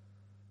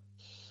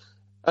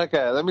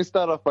 Okay, let me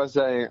start off by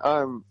saying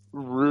I'm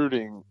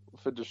rooting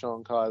for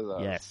DeShone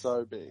Kizer. Yes.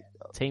 So big.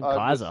 Team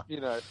Kizer.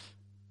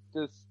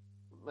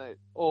 Mate,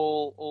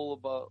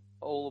 all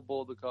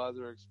aboard the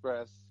Kizer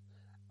Express.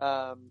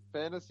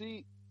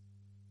 Fantasy,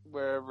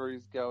 wherever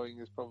he's going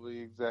is probably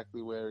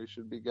exactly where he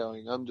should be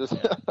going.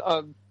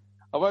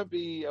 I won't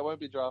be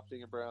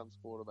drafting a Browns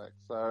quarterback.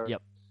 So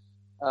yep.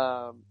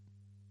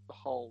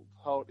 Hold.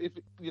 If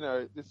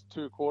this is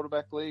 2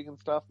 quarterback league and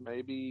stuff,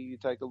 maybe you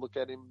take a look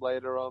at him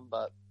later on,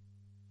 but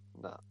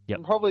no. Yep.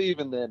 And probably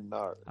even then,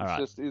 no.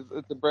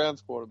 It's a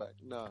Browns quarterback.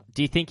 No.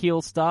 Do you think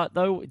he'll start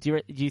though?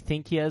 Do you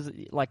think he has do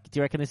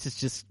you reckon this is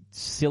just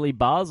silly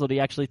buzz, or do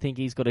you actually think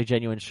he's got a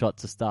genuine shot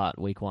to start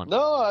week 1?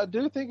 No, I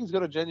do think he's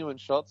got a genuine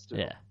shot still.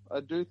 Yeah.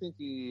 I do think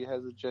he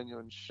has a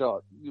genuine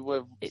shot.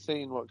 We've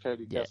seen what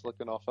Cody Kessler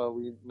can offer.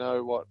 We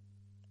know what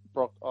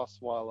Brock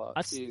Osweiler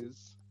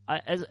is.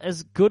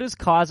 As good as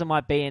Kizer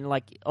might be, and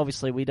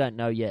obviously we don't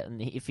know yet,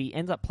 and if he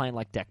ends up playing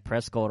like Dak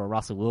Prescott or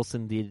Russell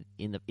Wilson did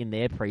in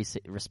their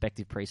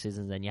respective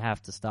preseasons, then you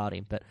have to start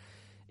him. But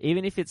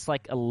even if it's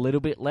a little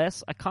bit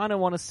less, I kind of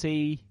want to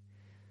see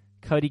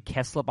Cody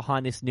Kessler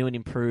behind this new and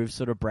improved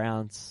sort of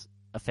Browns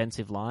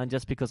offensive line,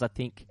 just because I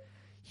think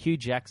Hugh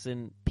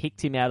Jackson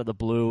picked him out of the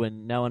blue,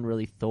 and no one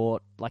really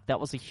thought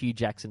that was a Hugh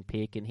Jackson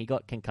pick, and he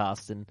got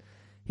concussed, and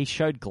he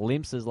showed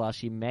glimpses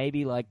last year.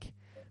 Maybe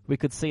we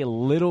could see a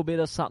little bit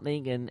of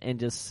something and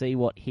just see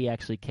what he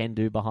actually can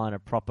do behind a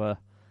proper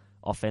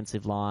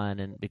offensive line.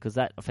 And because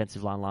that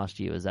offensive line last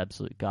year was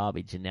absolute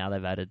garbage, and now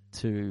they've added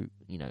 2,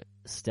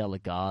 stellar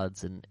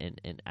guards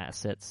and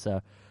assets.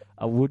 So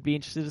I would be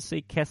interested to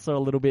see Kessler a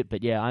little bit,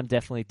 but yeah, I'm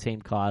definitely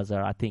Team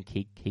Kizer. I think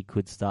he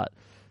could start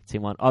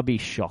Team 1. I'd be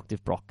shocked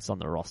if Brock's on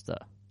the roster,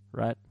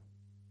 right?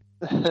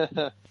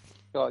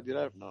 God, you'd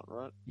hope not,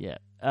 right? Yeah.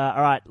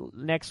 All right,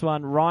 next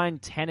one. Ryan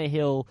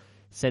Tannehill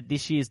said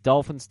this year's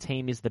Dolphins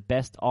team is the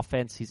best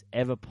offense he's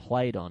ever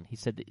played on. He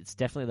said that it's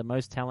definitely the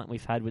most talent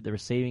we've had with the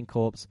receiving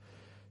corps,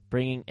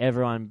 bringing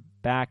everyone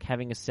back,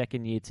 having a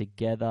second year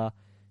together.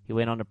 He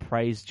went on to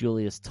praise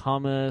Julius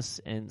Thomas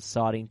and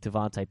citing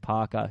Devontae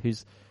Parker,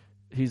 who's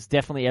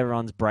definitely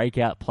everyone's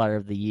breakout player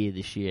of the year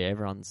this year.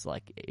 Everyone's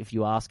if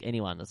you ask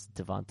anyone, it's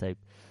Devontae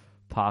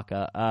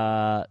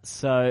Parker.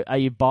 So are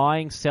you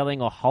buying,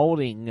 selling, or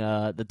holding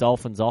the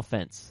Dolphins'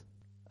 offense?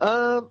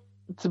 To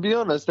be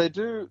honest, they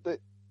do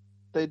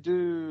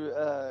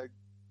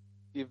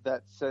give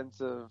that sense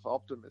of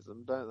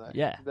optimism, don't they?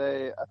 Yeah.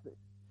 I think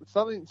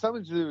something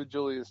to do with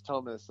Julius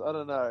Thomas. I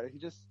don't know. He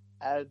just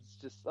adds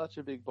just such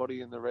a big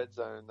body in the red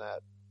zone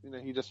that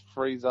he just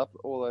frees up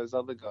all those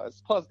other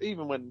guys. Plus,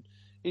 even when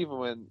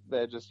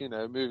they're just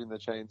moving the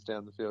chains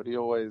down the field, he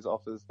always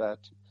offers that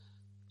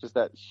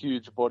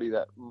huge body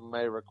that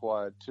may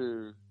require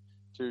two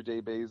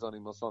DBs on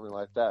him or something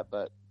like that.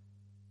 But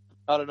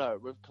I don't know.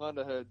 We've kind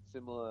of heard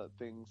similar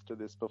things to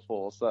this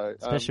before, so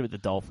especially with the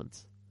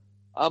Dolphins.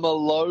 I'm a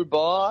low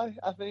buy,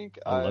 I think.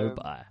 Low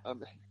buy.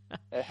 I'm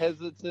a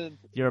hesitant.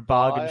 You're a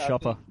bargain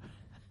shopper.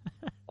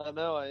 I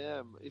know I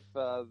am. If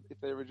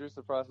they reduce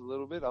the price a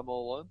little bit, I'm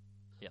all on.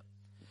 Yep.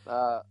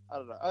 I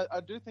don't know.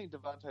 I do think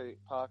Devontae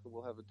Parker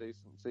will have a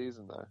decent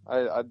season, though.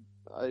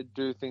 I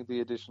do think the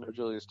addition of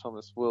Julius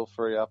Thomas will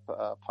free up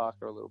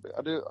Parker a little bit.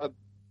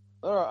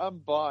 All right, I'm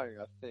buying,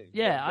 I think.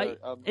 Yeah,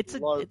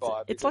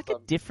 it's like a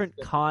different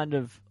kind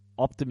of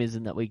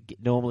optimism that we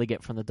normally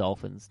get from the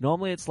Dolphins.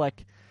 Normally it's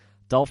like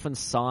Dolphins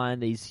sign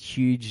these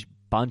huge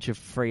bunch of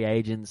free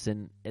agents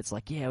and it's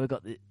like, yeah,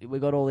 we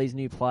got all these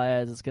new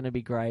players, it's going to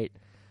be great.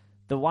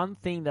 The one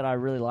thing that I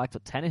really liked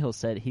what Tannehill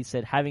said, he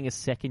said having a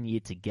second year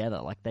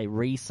together, like they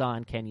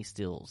re-signed Kenny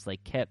Stills, they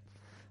kept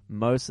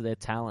most of their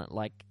talent.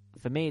 Like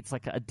for me, it's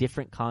like a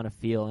different kind of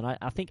feel, and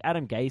I think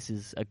Adam Gase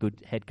is a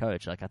good head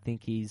coach. Like I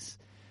think he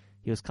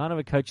was kind of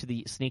a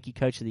sneaky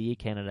coach of the year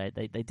candidate.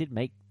 They did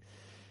make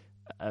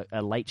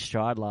a late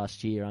stride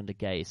last year under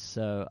Gase,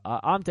 so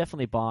I'm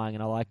definitely buying,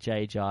 and I like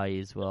J.J.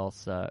 as well.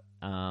 So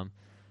I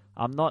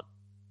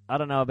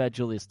don't know about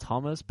Julius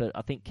Thomas, but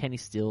I think Kenny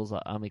Stills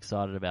I'm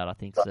excited about. I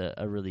think it's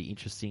a really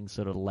interesting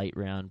sort of late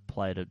round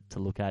player to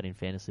look at in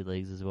fantasy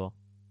leagues as well.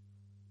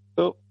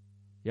 Cool.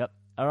 Yep.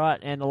 All right,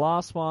 and the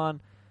last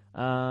one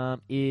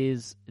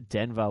is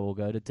Denver. We'll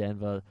go to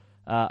Denver.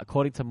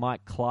 According to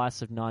Mike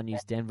Kleiss of 9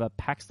 News Denver,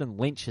 Paxton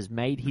Lynch has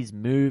made his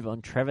move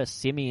on Trevor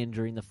Siemian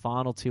during the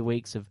final 2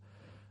 weeks of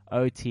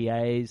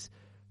OTAs.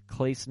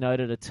 Kleiss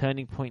noted a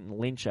turning point in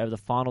Lynch over the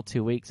final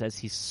 2 weeks as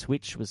his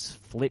switch was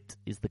flipped,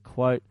 is the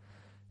quote.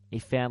 He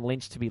found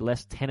Lynch to be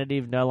less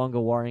tentative, no longer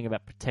worrying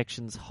about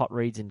protections, hot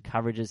reads, and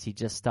coverages. He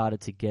just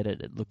started to get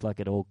it. It looked like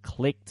it all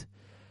clicked.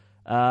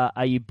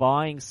 Are you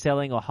buying,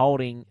 selling, or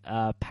holding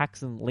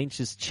Paxton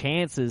Lynch's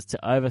chances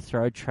to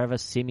overthrow Trevor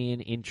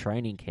Siemian in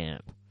training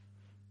camp?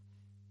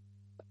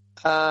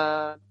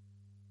 Not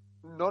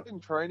in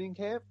training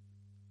camp.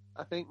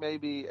 I think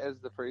maybe as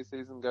the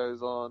preseason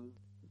goes on,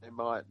 they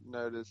might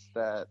notice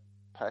that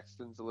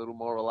Paxton's a little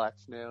more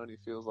relaxed now and he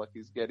feels like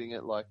he's getting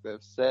it like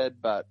they've said.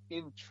 But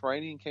in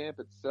training camp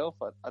itself,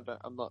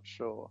 I'm not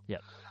sure.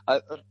 Yep.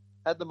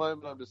 At the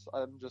moment,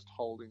 I'm just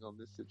holding on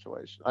this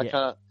situation.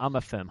 I'm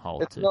a firm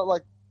hold. It's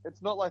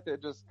not like they're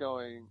just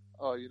going,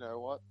 oh, you know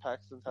what,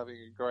 Paxton's having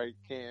a great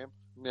camp.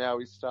 Now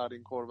he's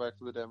starting quarterback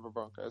for the Denver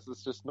Broncos.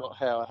 It's just not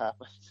how it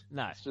happens.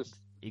 No, it's just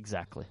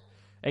exactly.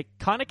 It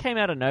kind of came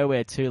out of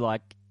nowhere too.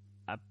 Like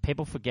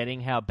people forgetting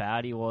how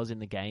bad he was in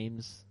the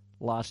games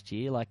last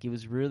year. Like he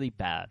was really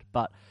bad.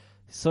 But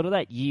sort of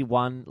that year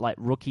one, like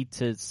rookie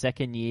to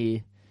second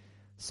year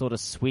sort of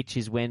switch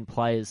is when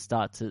players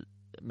start to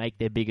make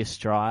their biggest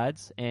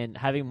strides. And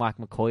having Mike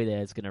McCoy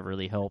there is going to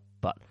really help.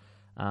 But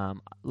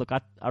look,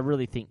 I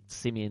really think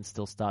Siemian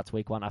still starts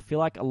week one. I feel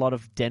like a lot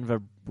of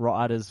Denver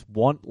writers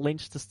want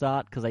Lynch to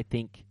start because they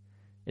think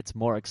it's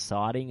more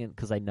exciting and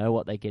because they know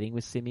what they're getting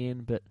with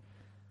Siemian. But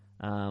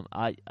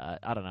I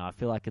don't know. I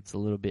feel like it's a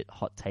little bit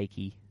hot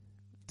takey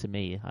to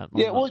me. I'm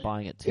not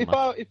buying it too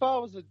much. If I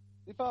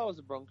was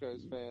a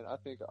Broncos fan, I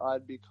think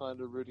I'd be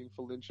kind of rooting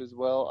for Lynch as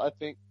well. I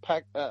think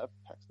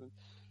Paxton,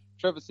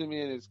 Trevor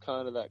Siemian is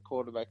kind of that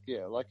quarterback.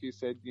 Yeah, like you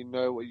said, you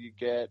know what you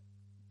get.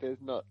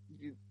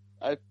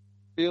 I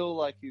feel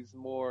like he's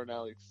more an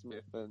Alex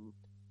Smith than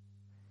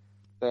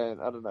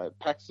I don't know.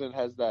 Paxton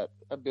has that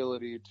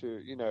ability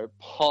to,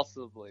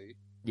 possibly.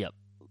 Yep.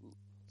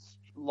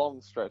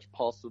 Long stretch,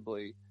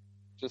 possibly.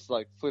 Just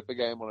like flip a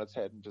game on its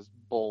head and just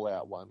ball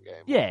out one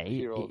game. Yeah,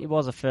 he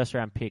was a first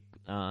round pick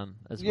as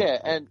well. Yeah,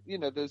 and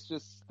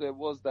there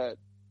was that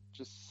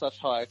just such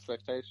high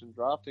expectation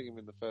drafting him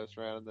in the first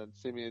round, and then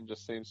Siemian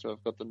just seems to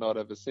have got the nod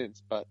ever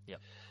since. But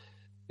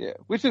yeah,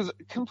 which is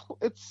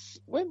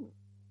it's when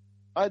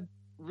I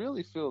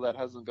really feel that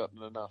hasn't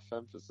gotten enough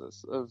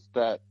emphasis of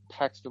that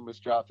Paxton was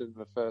drafted in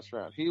the first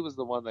round. He was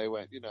the one they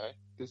went,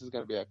 this is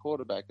going to be our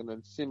quarterback, and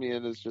then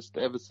Siemian has just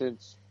ever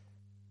since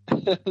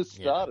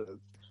started.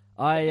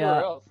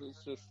 Else,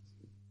 it's just...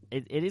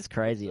 It is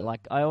crazy.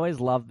 Like, I always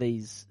love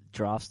these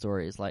draft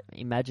stories. Like,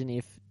 imagine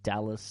if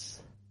Dallas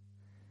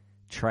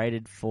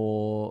traded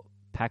for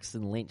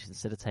Paxton Lynch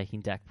instead of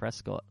taking Dak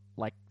Prescott.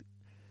 Like,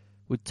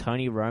 would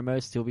Tony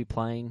Romo still be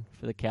playing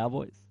for the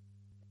Cowboys?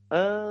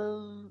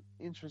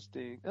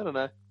 Interesting. I don't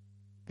know.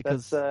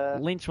 Because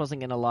Lynch wasn't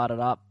going to light it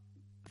up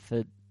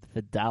for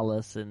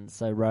Dallas, and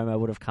so Romo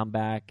would have come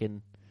back.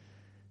 And,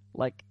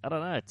 like, I don't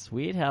know. It's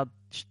weird how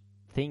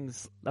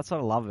That's what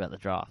I love about the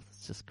draft.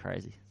 It's just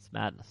crazy. It's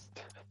madness.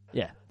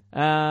 Yeah.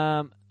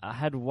 I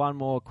had one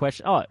more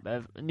question. Oh,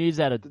 news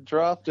out of the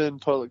draft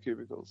and toilet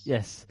cubicles.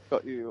 Yes.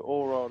 Got you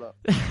all rolled up.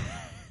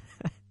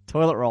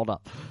 Toilet rolled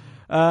up.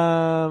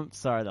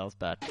 Sorry, that was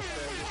bad.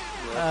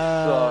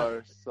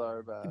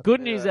 So bad.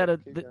 Good news out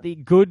of the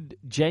good,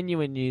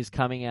 genuine news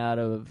coming out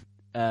of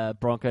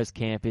Broncos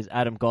camp is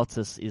Adam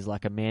Gotsis is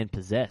like a man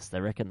possessed. They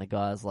reckon the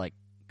guy's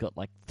got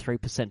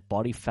 3%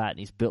 body fat and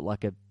he's built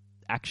like a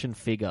action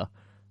figure.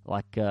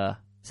 Like,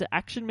 is it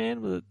Action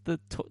Man? With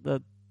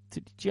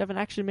did you have an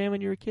Action Man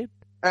when you were a kid?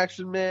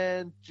 Action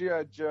Man,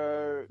 G.I.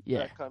 Joe,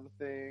 that kind of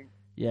thing.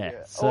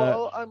 Yeah. So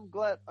well, I'm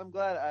glad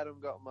Adam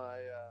got my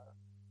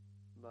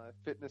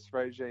fitness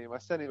regime. I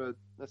sent him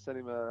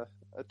a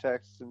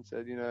text and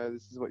said,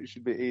 this is what you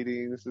should be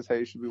eating. This is how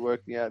you should be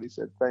working out. He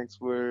said, thanks,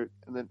 Woot.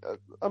 And then,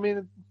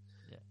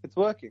 it's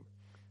working.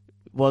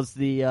 Was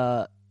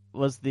the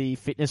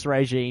fitness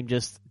regime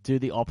just do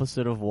the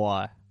opposite of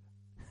why?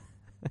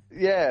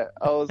 Yeah,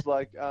 I was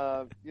like,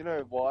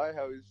 why?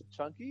 How he's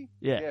chunky?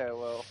 Yeah.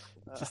 Well,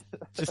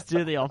 just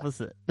do the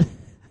opposite.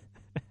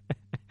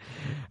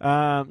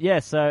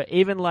 So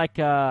even like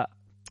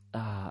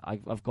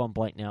I've gone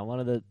blank now. One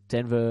of the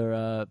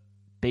Denver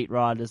beat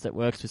writers that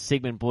works with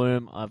Sigmund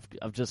Bloom,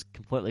 I've just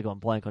completely gone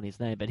blank on his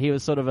name, but he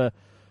was sort of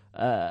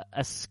a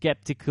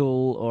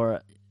skeptical,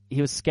 or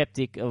he was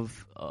skeptic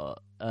of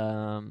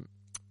Adam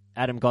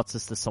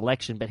Gotsis, the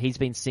selection, but he's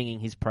been singing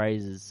his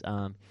praises.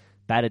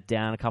 Batted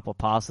down a couple of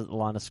passes at the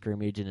line of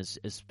scrimmage, and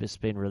it's just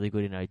been really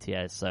good in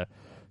OTAs. So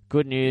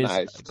good news.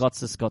 Nice.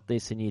 Gotsis got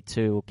this in year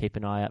 2. We'll keep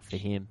an eye out for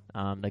him.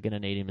 They're going to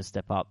need him to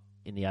step up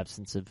in the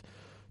absence of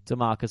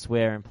DeMarcus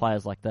Ware and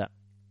players like that.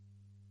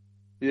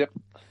 Yep.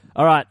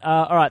 All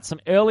right.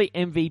 Some early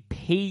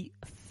MVP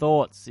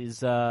thoughts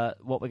is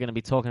what we're going to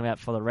be talking about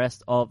for the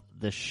rest of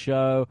the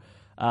show.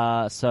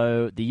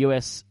 So the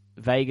US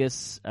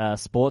Vegas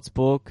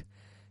Sportsbook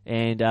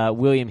and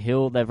William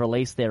Hill, they've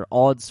released their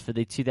odds for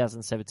the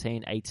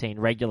 2017-18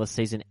 regular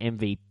season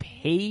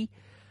MVP.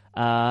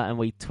 And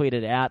we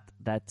tweeted out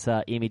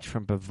that image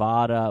from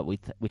Bovada,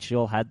 which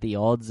all had the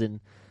odds, and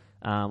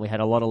we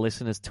had a lot of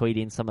listeners tweet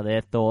in some of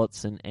their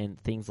thoughts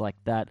and things like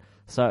that.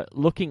 So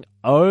looking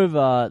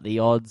over the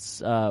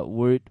odds,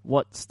 Woot,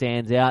 what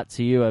stands out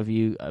to you? Have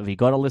you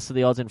got a list of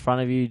the odds in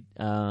front of you,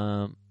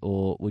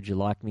 or would you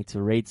like me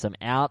to read some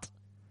out?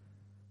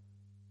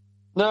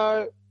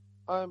 No,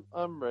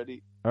 I'm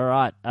ready. All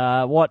right.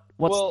 What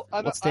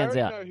stands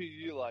out? I already know who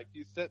you like.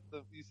 You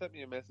sent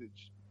me a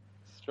message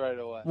straight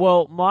away.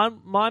 Well,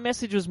 my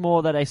message was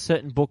more that a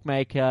certain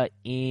bookmaker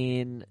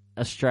in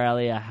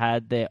Australia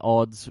had their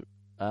odds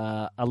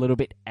a little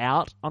bit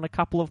out on a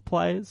couple of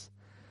players.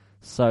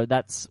 So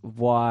that's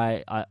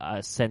why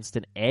I sensed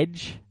an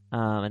edge,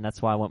 and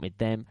that's why I went with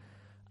them.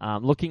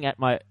 Looking at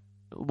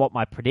what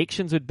my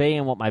predictions would be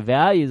and what my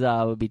values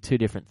are would be two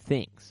different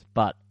things.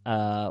 But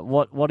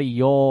what are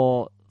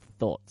your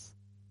thoughts?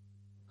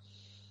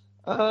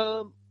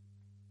 Well,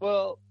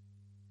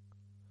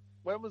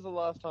 when was the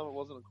last time it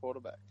wasn't a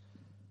quarterback?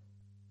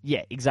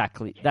 Yeah,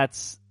 exactly.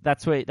 That's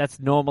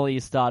normally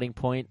your starting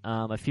point.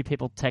 A few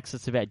people text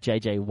us about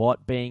JJ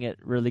Watt being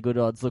at really good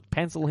odds. Look,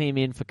 pencil him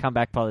in for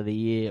comeback player of the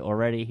year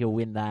already. He'll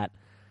win that.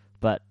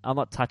 But I'm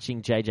not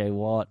touching JJ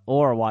Watt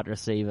or a wide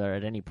receiver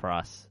at any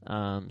price.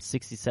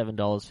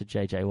 $67 for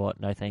JJ Watt.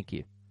 No, thank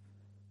you.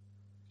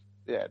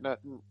 Yeah, no.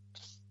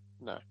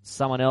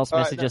 Someone else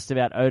messaged us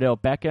about Odell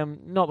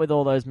Beckham. Not with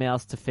all those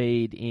mouths to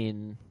feed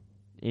in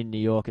New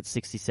York at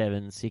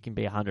 67, so he can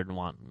be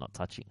 101. I'm not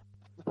touching.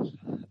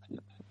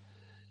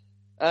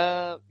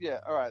 Yeah,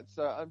 all right.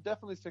 So I'm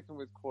definitely sticking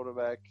with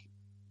quarterback.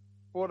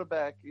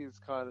 Quarterback is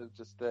kind of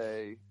just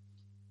I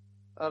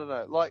don't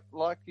know,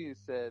 like you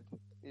said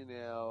in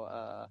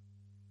our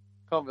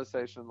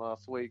conversation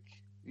last week.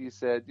 You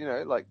said,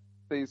 like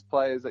these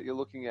players that you're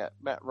looking at,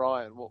 Matt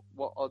Ryan.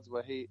 What odds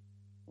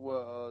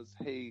was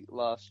he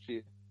last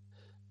year?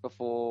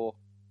 Before,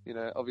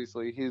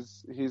 obviously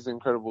his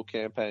incredible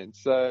campaign.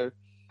 So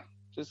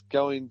just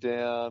going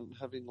down,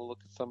 having a look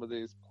at some of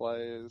these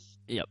players.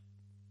 Yep.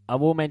 I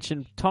will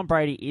mention Tom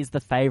Brady is the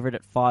favourite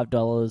at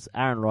 $5.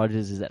 Aaron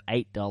Rodgers is at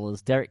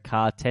 $8. Derek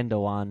Carr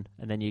 10-1,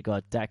 and then you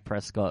got Dak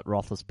Prescott,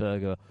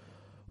 Roethlisberger,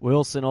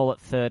 Wilson all at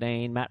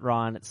 13, Matt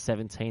Ryan at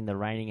 17, the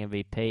reigning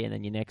MVP, and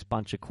then your next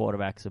bunch of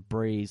quarterbacks are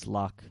Breeze,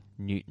 Luck,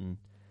 Newton,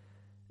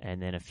 and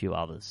then a few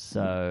others.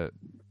 So,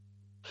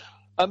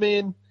 I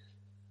mean,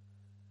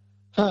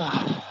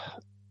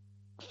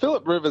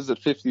 Phillip Rivers at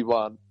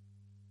 51,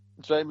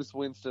 Jameis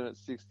Winston at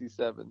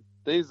 67.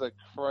 These are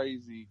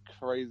crazy,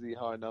 crazy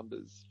high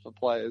numbers for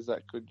players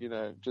that could,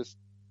 just,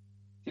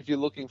 if you're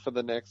looking for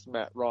the next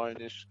Matt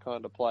Ryan-ish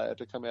kind of player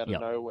to come out of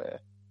nowhere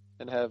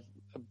and have,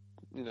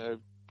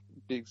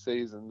 big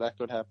season, that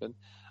could happen.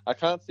 I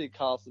can't see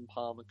Carson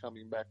Palmer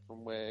coming back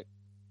from where,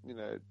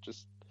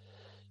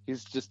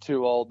 he's just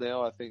too old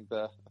now. I think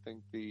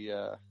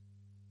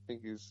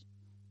he's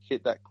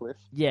hit that cliff.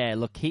 Yeah,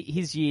 look,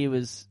 his year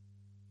was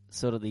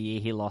sort of the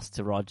year he lost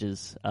to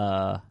Rodgers.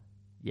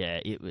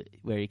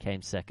 Where he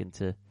came second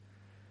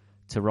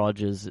to to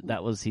Rogers.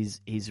 That was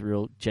his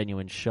real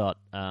genuine shot.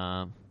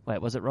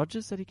 Wait, was it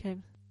Rogers that he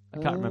came? I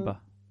can't remember.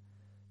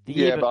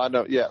 But I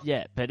know. Yeah.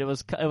 Yeah, but it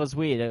was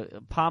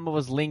weird. Palmer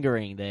was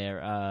lingering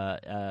there.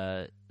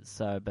 I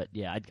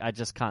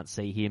just can't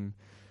see him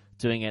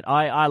doing it.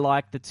 I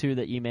like the two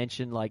that you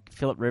mentioned, like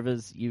Phillip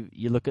Rivers.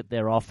 You look at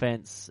their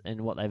offense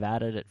and what they've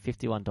added at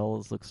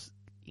 $51 looks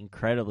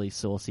incredibly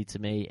saucy to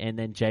me. And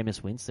then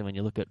Jameis Winston, when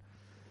you look at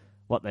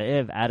what they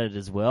have added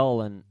as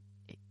well, and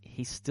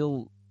he's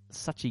still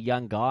such a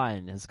young guy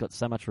and has got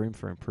so much room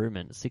for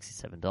improvement. At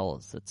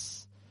 $67,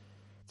 it's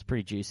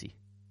pretty juicy.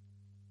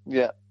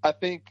 Yeah, I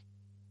think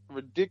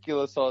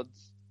ridiculous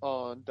odds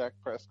on Dak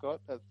Prescott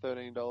at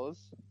 $13.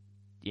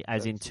 Yeah,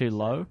 as in too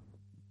low?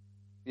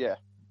 Yeah.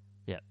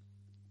 Yeah.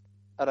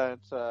 I don't,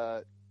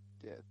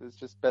 there's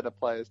just better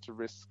players to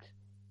risk,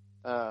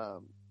 a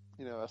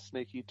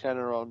sneaky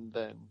tenner on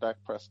than Dak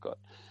Prescott.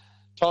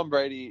 Tom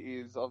Brady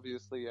is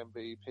obviously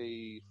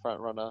MVP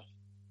frontrunner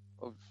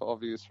for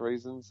obvious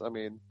reasons. I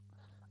mean,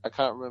 I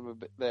can't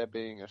remember there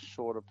being a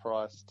shorter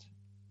priced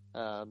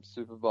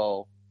Super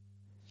Bowl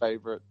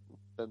favorite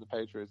than the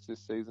Patriots this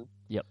season.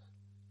 Yep.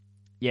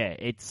 Yeah,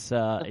 it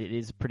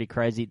is pretty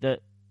crazy. The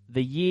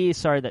year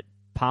that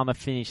Palmer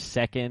finished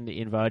second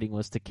in voting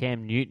was to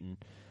Cam Newton,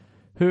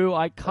 who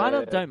I kind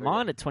of don't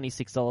mind at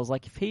 $26.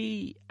 Like, if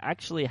he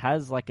actually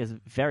has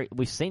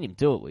we've seen him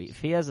do it.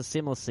 If he has a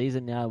similar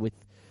season now with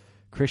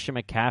Christian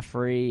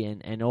McCaffrey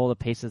and all the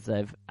pieces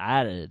they've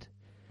added,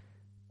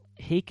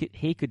 he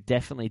could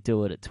definitely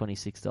do it at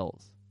 $26.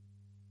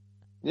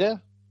 Yeah,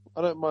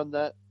 I don't mind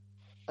that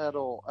at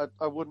all.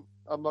 I wouldn't.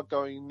 I'm not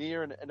going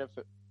near an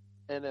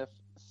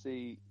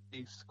NFC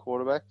East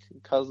quarterback.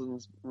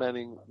 Cousins,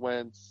 Manning,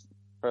 Wentz,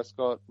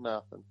 Prescott,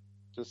 nothing.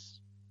 Just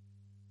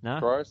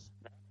gross.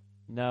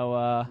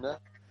 No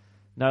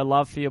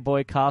love for your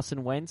boy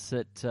Carson Wentz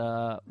at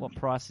what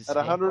price is at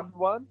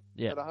 101?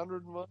 Yeah, at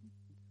 101.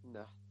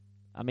 No.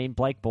 I mean,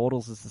 Blake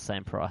Bortles is the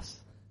same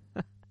price.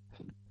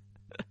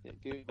 Yeah,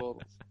 give me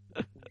Bortles.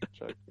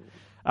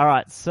 All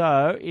right,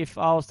 so if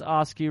I was to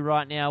ask you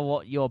right now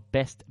what your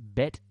best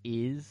bet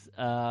is,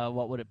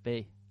 what would it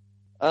be?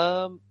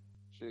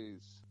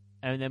 Jeez.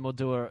 And then we'll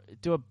do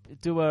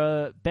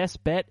a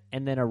best bet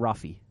and then a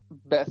roughie.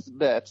 Best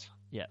bet.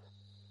 Yeah.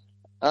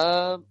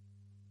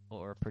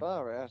 Or a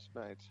far out,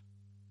 mate.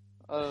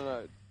 I don't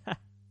know.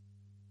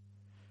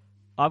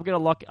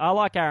 I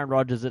like Aaron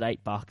Rodgers at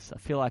 $8. I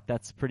feel like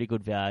that's pretty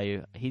good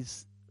value.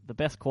 He's the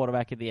best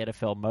quarterback in the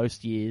NFL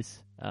most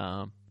years.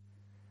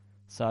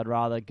 So I'd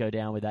rather go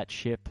down with that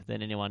ship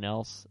than anyone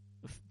else.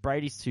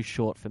 Brady's too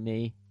short for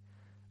me.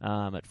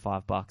 At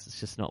 $5, it's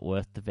just not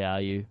worth the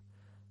value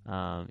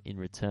in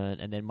return.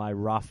 And then my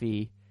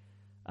roughie,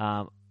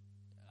 I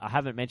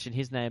haven't mentioned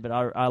his name, but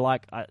I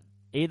like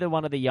either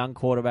one of the young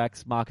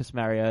quarterbacks, Marcus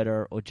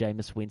Mariota or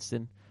Jameis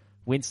Winston.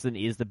 Winston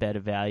is the better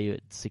value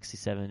at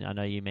 $67. I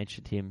know you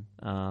mentioned him,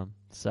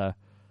 so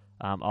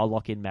I'll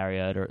lock in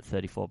Mariota at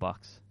 $34.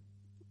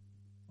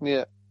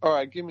 Yeah. All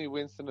right. Give me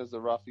Winston as a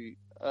roughie.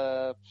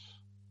 I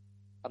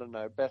don't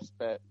know. Best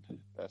bet.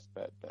 I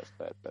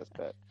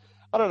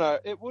don't know.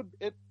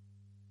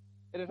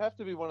 It'd have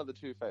to be one of the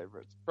two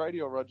favorites.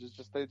 Brady or Rodgers.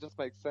 They just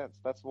make sense.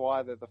 That's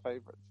why they're the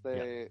favorites.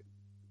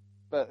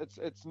 But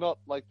it's not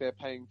like they're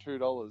paying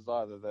 $2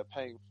 either. They're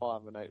paying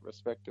 $5 and $8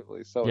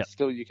 respectively. So it's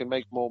still, you can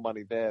make more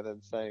money there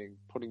than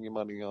putting your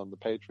money on the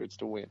Patriots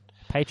to win.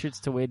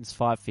 Patriots to win is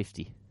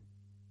 $5.50.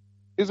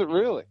 Is it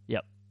really?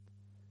 Yep.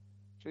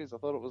 Jeez, I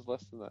thought it was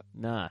less than that.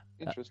 No.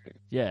 Interesting.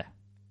 Yeah.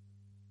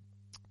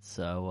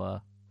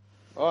 So.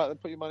 All right, then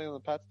put your money on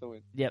the Pats to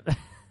win. Yep.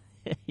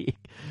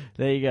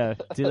 There you go.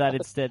 Do that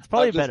instead. It's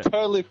probably better.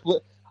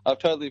 I've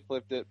totally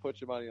flipped it.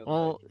 Put your money on.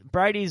 Well,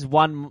 Brady's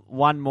won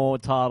more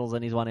titles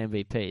than he's won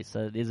MVP,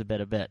 so it is a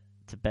better bet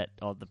to bet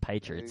on the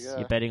Patriots.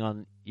 You're betting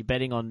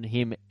on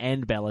him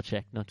and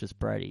Belichick, not just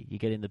Brady. You're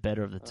getting the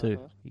better of the two.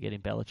 You're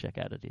getting Belichick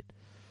added in.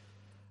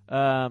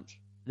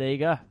 There you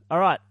go. All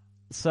right.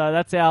 So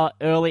that's our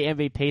early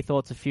MVP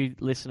thoughts. A few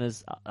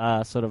listeners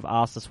sort of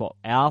asked us what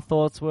our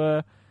thoughts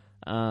were,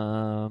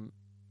 and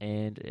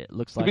it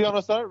looks like. To be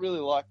honest, I don't really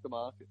like the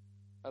market.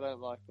 I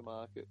don't like the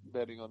market,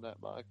 betting on that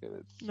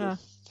market.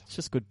 It's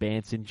just good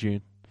bands in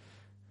June.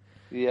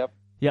 Yep.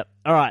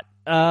 All right.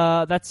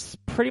 That's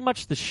pretty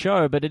much the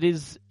show, but it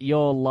is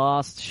your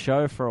last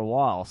show for a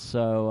while,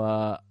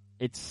 so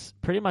it's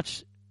pretty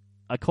much.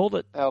 I called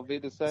it.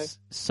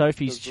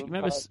 Sophie's.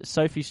 Remember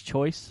Sophie's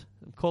Choice?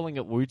 I'm calling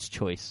it Woot's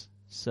Choice.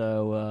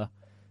 So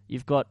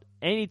you've got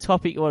any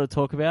topic you want to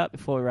talk about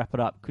before we wrap it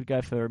up. Could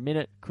go for a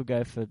minute, could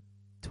go for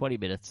 20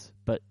 minutes,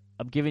 but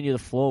I'm giving you the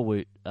floor,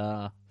 Woot.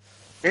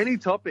 Any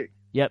topic.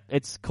 Yep,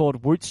 it's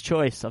called Woot's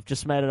Choice. I've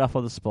just made it up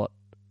on the spot.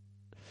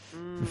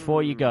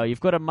 Before you go, you've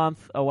got a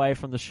month away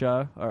from the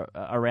show, or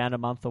around a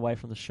month away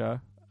from the show.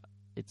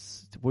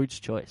 It's Woot's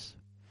Choice.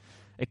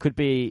 It could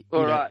be,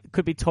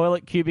 could be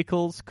toilet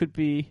cubicles, could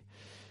be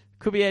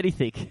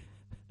anything.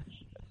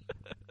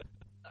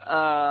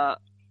 All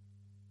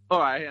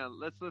right, hang on.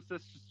 Let's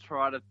just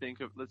try to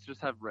think of. Let's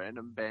just have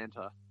random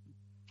banter.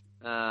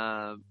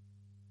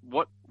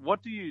 What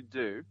do you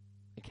do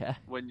Okay.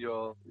 when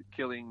you're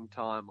killing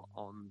time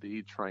on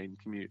the train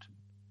commute.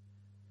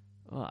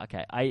 Oh,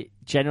 okay. I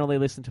generally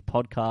listen to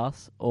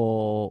podcasts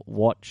or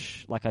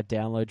watch, I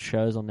download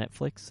shows on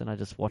Netflix and I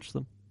just watch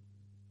them.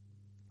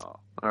 Oh,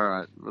 all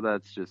right. Well,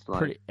 that's just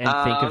like... think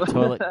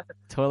of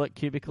toilet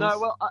cubicles. No,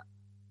 well,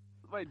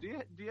 wait, do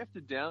you have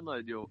to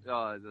download your...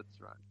 Oh,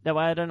 that's right. That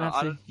way I don't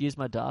have to use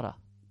my data.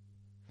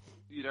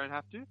 You don't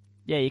have to?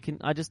 Yeah, you can.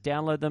 I just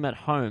download them at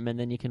home and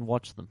then you can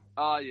watch them.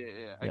 Oh,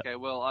 yeah. Yep. Okay,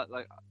 well,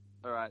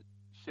 all right.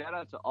 Shout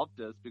out to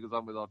Optus, because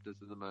I'm with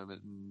Optus at the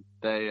moment, and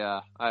they,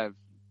 I have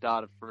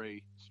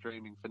data-free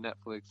streaming for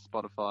Netflix,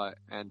 Spotify,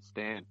 and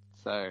Stan.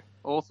 So,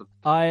 awesome.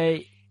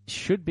 I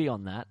should be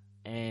on that,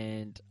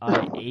 and I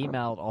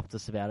emailed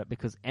Optus about it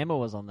because Emma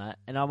was on that,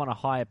 and I'm on a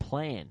higher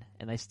plan,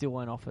 and they still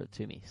won't offer it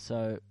to me.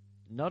 So,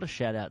 not a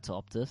shout-out to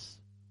Optus.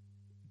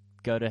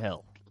 Go to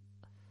hell.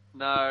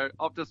 No,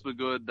 Optus were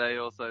good. They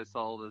also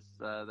sold us,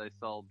 they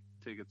sold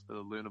tickets for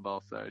the Luna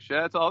Bowl, so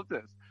shout out to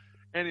Optus.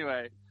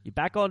 Anyway. You're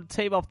back on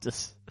Team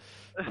Optus.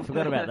 I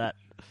forgot about that.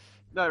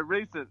 No,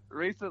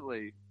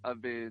 recently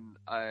we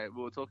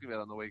were talking about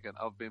it on the weekend.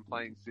 I've been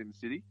playing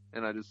SimCity,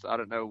 and I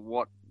don't know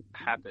what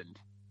happened,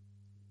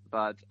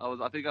 but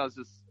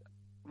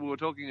we were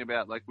talking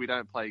about, we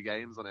don't play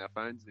games on our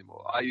phones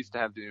anymore. I used to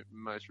have the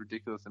most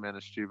ridiculous amount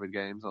of stupid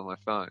games on my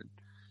phone,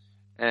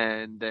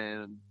 and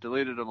then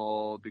deleted them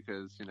all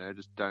because,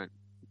 just don't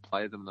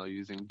play them. They're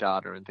using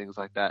data and things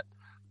like that.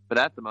 But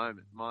at the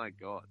moment, my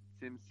God,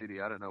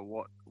 SimCity, I don't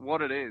know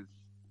what it is.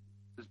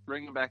 Just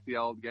bringing back the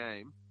old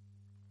game.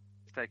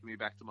 It's taking me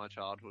back to my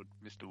childhood,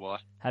 Mr.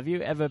 White. Have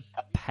you ever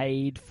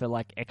paid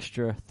for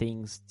extra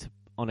things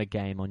on a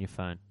game on your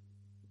phone?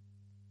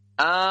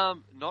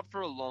 Not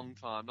for a long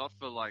time. Not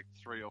for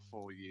 3 or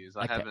 4 years.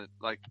 I haven't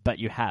But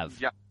you have.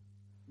 Yeah.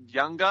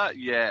 Younger,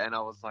 yeah, and I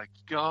was like,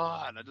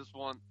 God, I just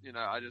want,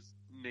 I just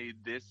need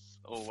this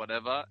or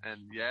whatever,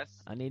 and yes.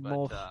 I need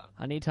more.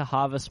 I need to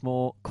harvest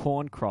more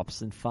corn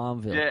crops in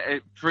Farmville. Yeah,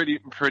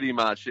 pretty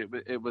much.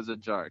 It was a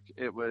joke.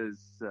 It was,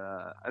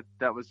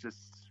 that was just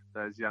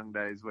those young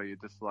days where you're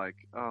just like,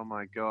 oh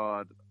my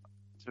God,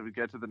 to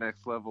get to the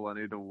next level, I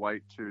need to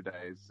wait 2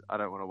 days. I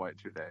don't want to wait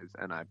 2 days,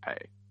 and I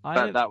pay.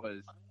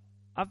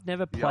 I've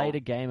never played a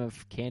game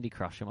of Candy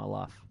Crush in my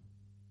life.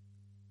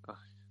 Oh,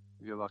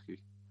 you're lucky.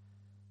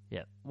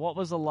 Yeah. What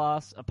was the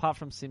last, apart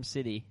from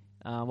SimCity,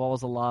 what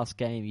was the last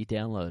game you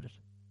downloaded?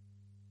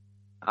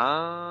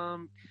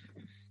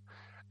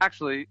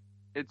 Actually,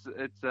 it's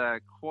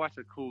quite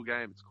a cool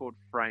game. It's called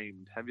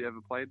Framed. Have you ever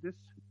played this?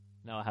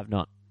 No, I have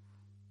not.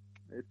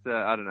 It's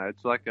I don't know.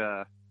 It's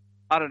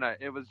I don't know.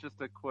 It was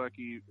just a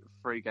quirky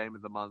free game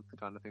of the month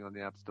kind of thing on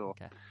the App Store.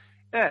 Okay.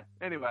 Yeah.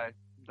 Anyway,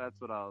 that's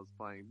what I was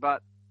playing.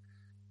 But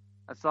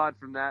aside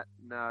from that,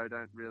 no,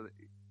 don't really.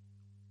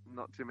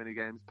 Not too many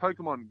games.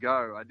 Pokemon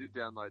Go, I did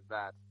download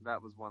that.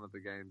 That was one of the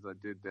games I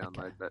did download.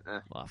 Okay. But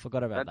well, I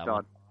forgot about that died,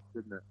 one.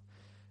 Didn't it?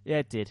 Yeah,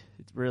 it did.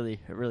 It really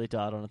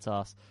died on its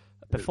ass.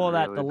 Before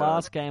that, the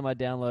last game I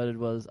downloaded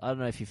was, I don't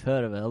know if you've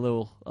heard of it, a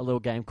little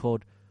game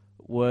called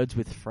Words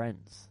with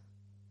Friends.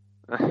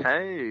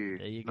 Hey,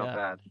 there you go.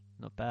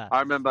 Not bad. I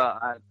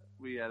remember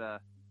we had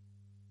a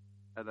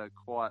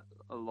quite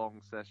a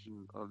long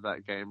session of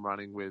that game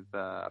running with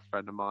a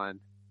friend of mine,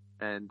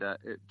 and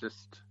it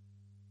just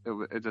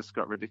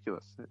got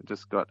ridiculous. It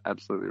just got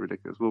absolutely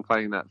ridiculous. We were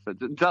playing that for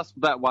just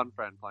that one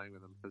friend playing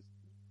with them for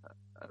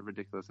a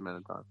ridiculous amount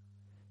of time.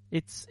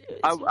 It's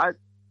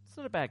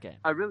not a bad game.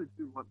 I really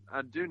do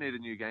I do need a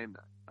new game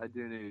though. I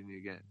do need a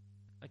new game.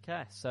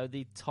 Okay, so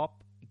the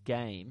top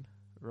game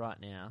right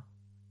now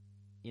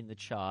in the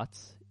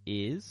charts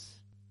is,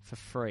 for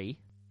free,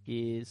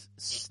 is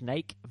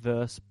Snake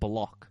vs.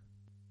 Block.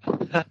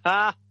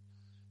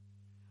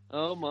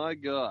 Oh my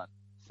God.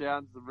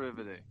 Sounds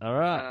riveting. All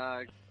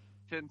right.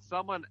 Can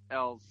someone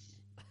else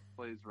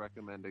please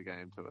recommend a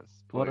game to us?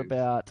 Please? What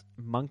about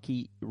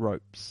Monkey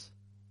Ropes?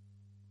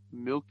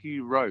 Milky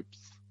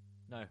Ropes.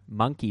 No,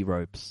 Monkey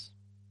Ropes.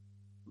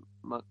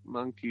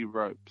 Monkey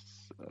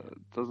Ropes.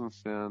 Doesn't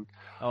sound...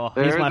 Oh,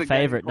 here's my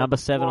favorite. Number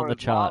 7 on the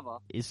chart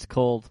is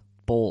called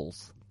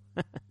Balls.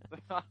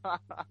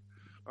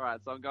 Alright,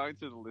 so I'm going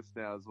through the list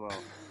now as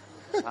well.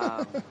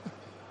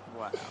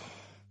 Wow.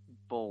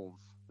 Balls.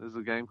 There's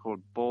a game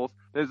called Balls.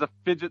 There's a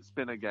fidget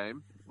spinner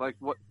game.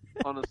 What?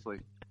 Honestly.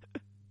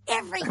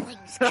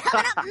 Everything's coming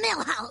up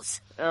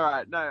Millhouse. All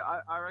right. No,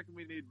 I reckon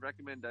we need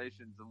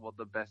recommendations on what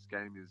the best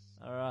game is.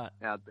 All right.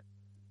 Out there.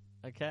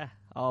 Okay.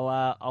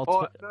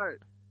 No.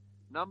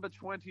 Number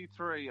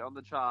 23 on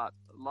the chart.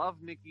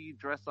 Love Nikki,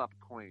 Dress Up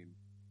Queen.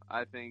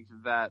 I think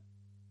that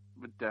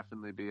would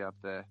definitely be up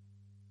there.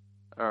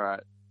 All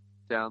right.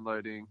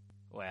 Downloading.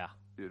 Wow.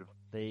 Beautiful.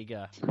 There you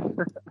go.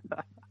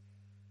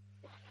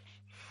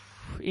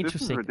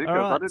 Interesting. This is all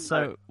ridiculous. right,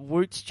 so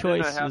Woot's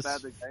choice how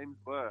bad the games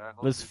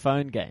was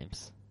phone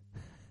games.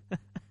 There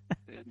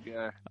you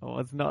go. I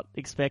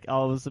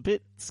was a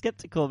bit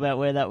skeptical about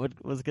where that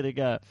was going to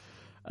go.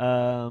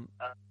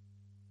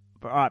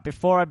 But all right,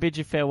 before I bid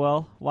you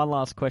farewell, one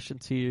last question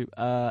to you.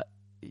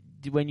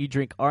 When you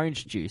drink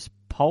orange juice,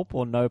 pulp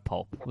or no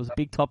pulp? It was a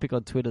big topic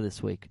on Twitter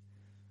this week.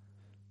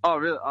 Oh,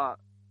 really?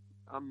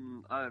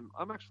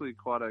 I'm actually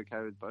quite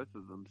okay with both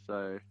of them.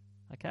 So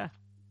Okay.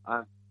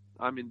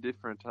 I'm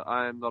indifferent.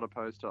 I am not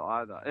opposed to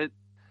either.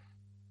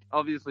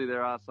 Obviously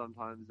there are some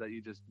times that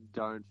you just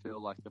don't feel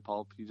like the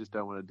pulp. You just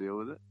don't want to deal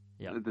with it.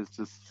 Yeah.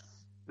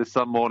 There's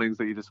some mornings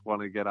that you just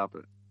want to get up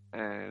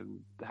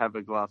and have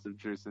a glass of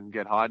juice and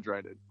get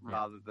hydrated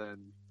rather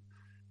than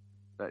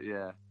that.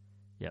 Yeah.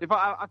 Yep. If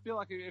I feel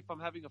like if I'm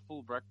having a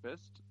full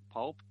breakfast,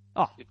 pulp.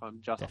 Oh, if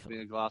I'm just definitely.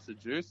 having a glass of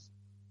juice,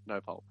 no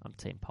pulp. I'm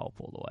team pulp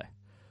all the way.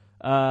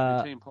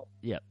 You're team pulp.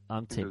 Yep,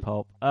 I'm team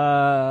pulp.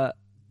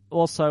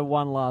 Also,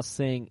 one last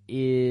thing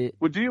is.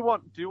 Well, do you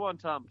want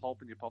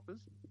pulp in your poppers?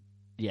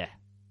 Yeah,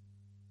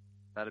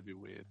 That'd be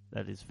weird.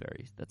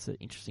 That's an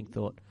interesting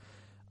thought.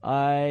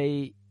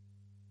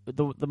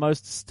 The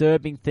most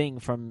disturbing thing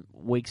from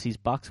Weeksy's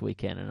Bucks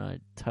weekend, and I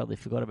totally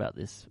forgot about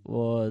this,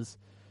 was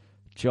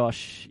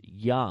Josh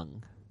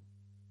Young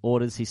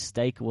orders his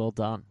steak well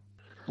done.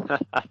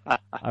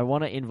 I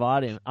want to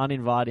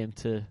uninvite him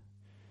to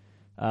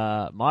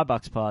my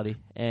Bucks party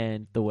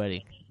and the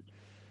wedding.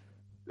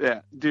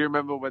 Yeah. Do you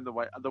remember when the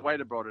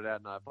waiter brought it out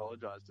and I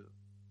apologized to him?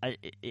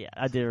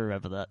 I do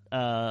remember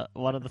that.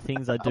 One of the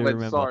things I do went,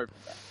 remember. Sorry for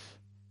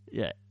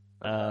that.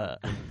 Yeah.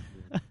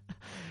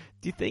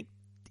 Do you think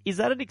is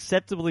that an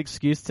acceptable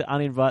excuse to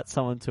uninvite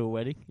someone to a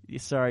wedding? You're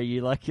sorry, you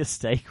like your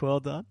steak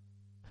well done?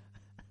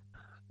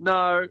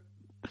 No,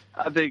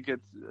 I think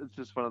it's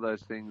just one of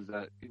those things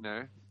that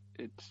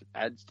it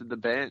adds to the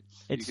bands.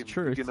 It's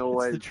true. truth. It's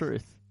the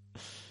truth.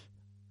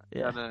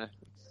 Yeah. I know.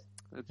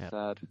 It's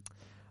sad.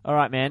 All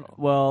right, man.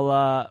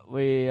 Well,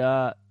 we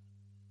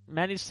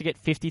managed to get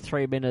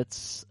 53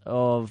 minutes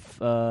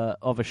of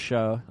a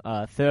show,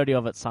 30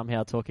 of it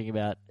somehow talking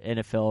about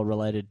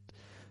NFL-related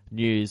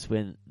news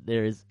when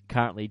there is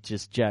currently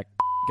just jack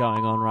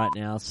going on right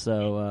now.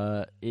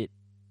 So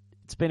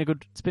it's been a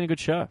good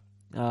show.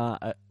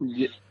 An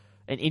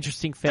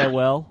interesting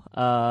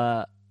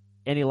farewell.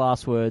 Any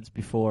last words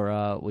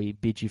before we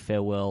bid you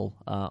farewell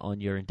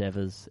on your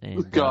endeavours?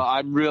 And God,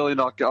 I'm really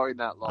not going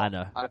that long. I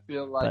know. I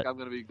feel like I'm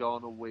going to be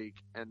gone a week,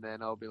 and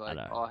then I'll be like,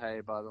 "Oh,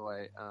 hey, by the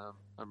way,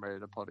 I'm ready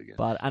to pod again."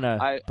 But I know.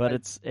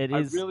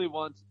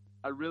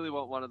 I really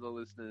want one of the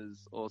listeners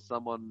or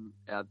someone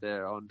out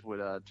there on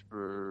Twitter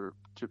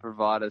to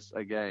provide us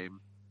a game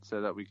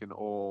so that we can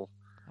all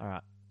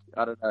right.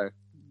 I don't know,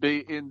 be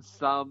in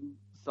some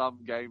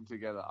game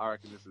together. I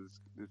reckon this is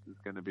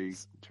going to be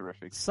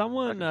terrific.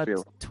 Someone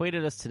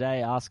tweeted us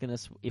today asking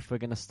us if we're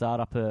going to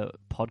start up a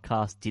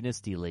podcast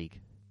dynasty league.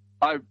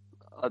 I'd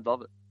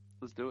love it.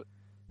 Let's do it.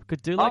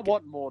 I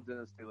want more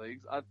dynasty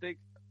leagues. I think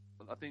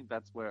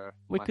that's where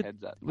my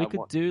head's at. We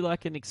could do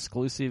like an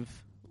exclusive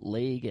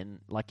league,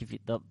 and like if you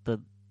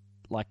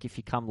if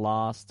you come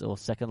last or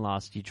second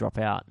last, you drop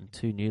out, and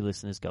 2 new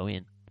listeners go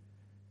in.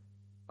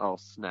 Oh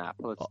snap!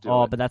 Let's do it.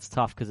 Oh, but that's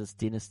tough because it's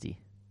dynasty.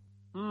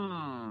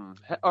 All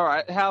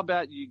right. How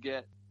about you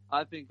get?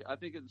 I think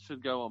it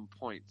should go on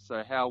points.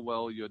 So how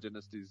well your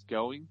dynasty is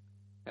going,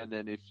 and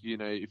then if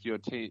your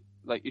team,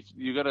 like if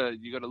you gotta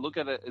look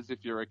at it as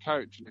if you're a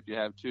coach, and if you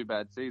have 2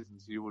 bad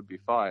seasons, you would be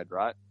fired,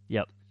 right?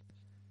 Yep.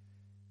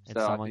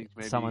 So I think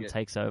someone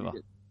takes over.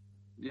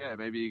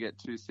 Maybe you get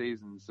 2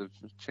 seasons of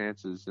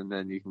chances, and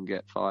then you can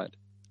get fired.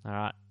 All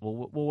right,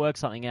 we'll work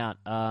something out.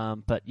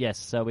 But yes,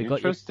 so we got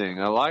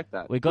interesting. I like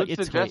that. We got your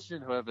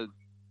suggestion. Whoever.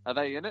 Are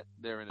they in it?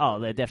 They're in it. Oh,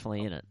 they're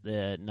definitely in it.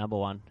 They're number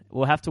one.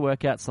 We'll have to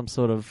work out some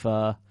sort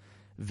of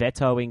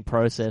vetoing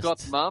process.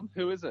 Scott's mum?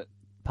 Who is it?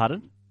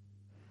 Pardon?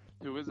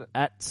 Who is it?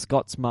 At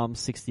Scott's mum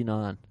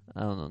 69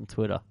 on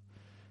Twitter.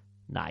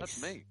 Nice.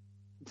 That's me.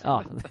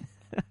 Oh,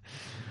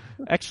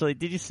 actually,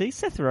 did you see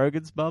Seth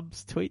Rogen's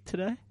mum's tweet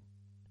today?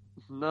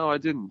 No, I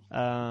didn't.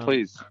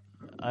 Please.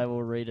 I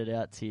will read it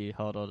out to you.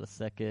 Hold on a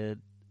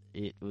second.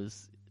 It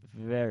was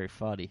very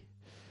funny.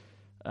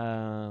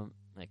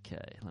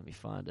 Okay, let me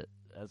find it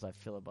as I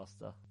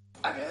filibuster.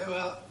 Okay,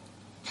 well,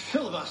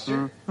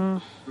 filibuster.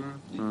 Do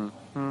you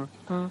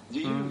All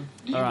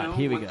right, know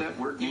here we what go. that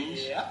word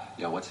means?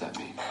 Yeah, what's that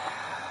mean?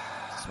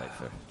 Just wait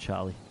for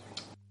Charlie.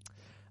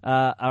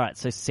 All right,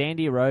 so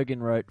Sandy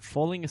Rogan wrote,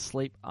 falling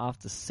asleep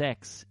after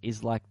sex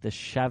is like the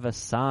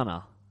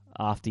Shavasana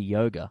after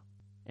yoga.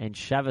 And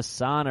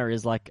Shavasana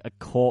is like a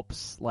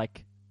corpse,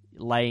 like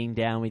laying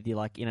down with you,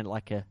 like in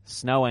like a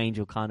snow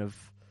angel kind of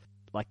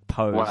like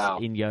pose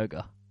in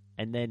yoga.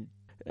 And then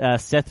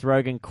Seth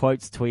Rogen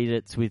quotes tweeted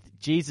it with,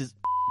 Jesus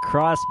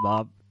Christ,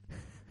 Bob.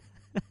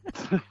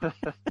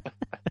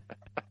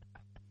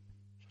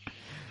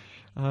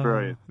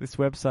 Brilliant. This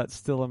website's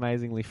still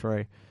amazingly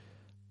free.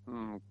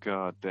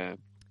 God damn.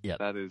 Yep.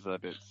 That is a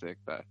bit sick,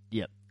 though.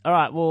 Yep. All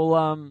right,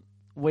 well,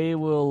 we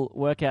will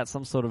work out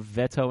some sort of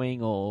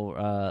vetoing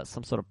or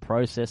some sort of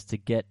process to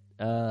get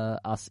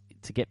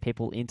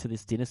people into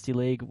this dynasty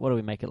league. What do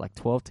we make it, like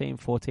 12-team,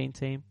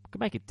 14-team? We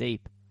could make it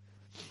deep.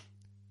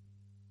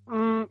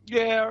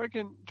 Yeah, I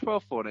reckon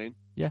 12, 14.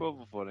 Yeah.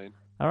 12 or 14.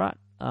 All right.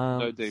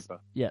 No deeper.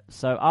 Yeah,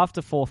 so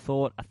After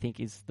Forethought, I think,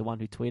 is the one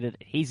who tweeted.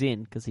 He's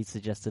in because he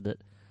suggested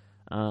it.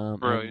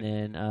 Brilliant.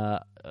 And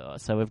then,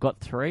 so we've got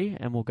 3,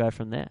 and we'll go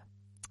from there.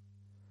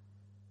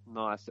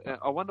 Nice.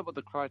 I wonder what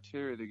the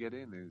criteria to get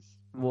in is.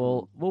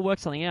 We'll work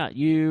something out.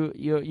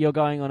 You're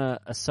going on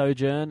a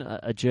sojourn,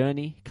 a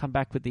journey. Come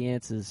back with the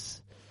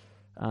answers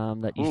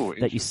that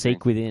you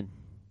seek within.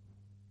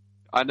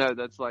 I know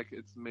that's like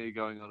it's me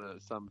going on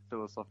some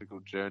philosophical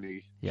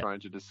journey,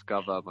 trying to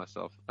discover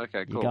myself.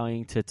 Okay, cool. You're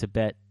going to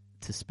Tibet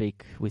to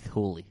speak with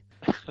Hooli.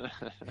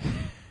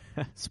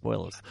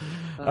 Spoilers.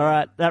 All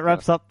right, that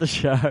wraps up the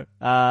show.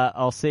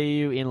 I'll see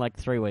you in like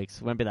 3 weeks.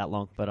 It won't be that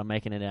long, but I'm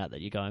making it out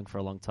that you're going for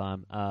a long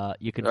time.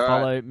 You can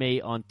follow me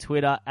on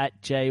Twitter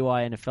at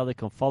JYNFL. You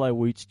can follow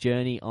Woot's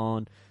Journey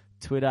on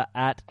Twitter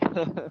at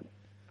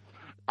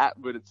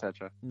Woot,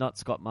 etc. Not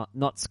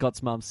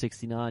Scott's Mum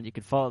 69. You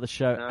can follow the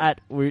show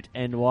at Woot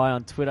NY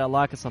on Twitter.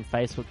 Like us on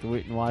Facebook, The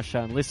Woot NY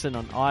Show, and listen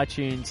on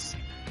iTunes,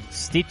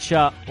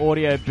 Stitcher,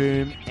 Audio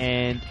Boom,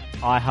 and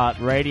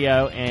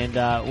iHeartRadio. And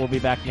we'll be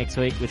back next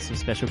week with some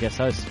special guest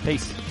hosts.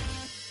 Peace.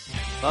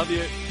 Love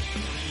you.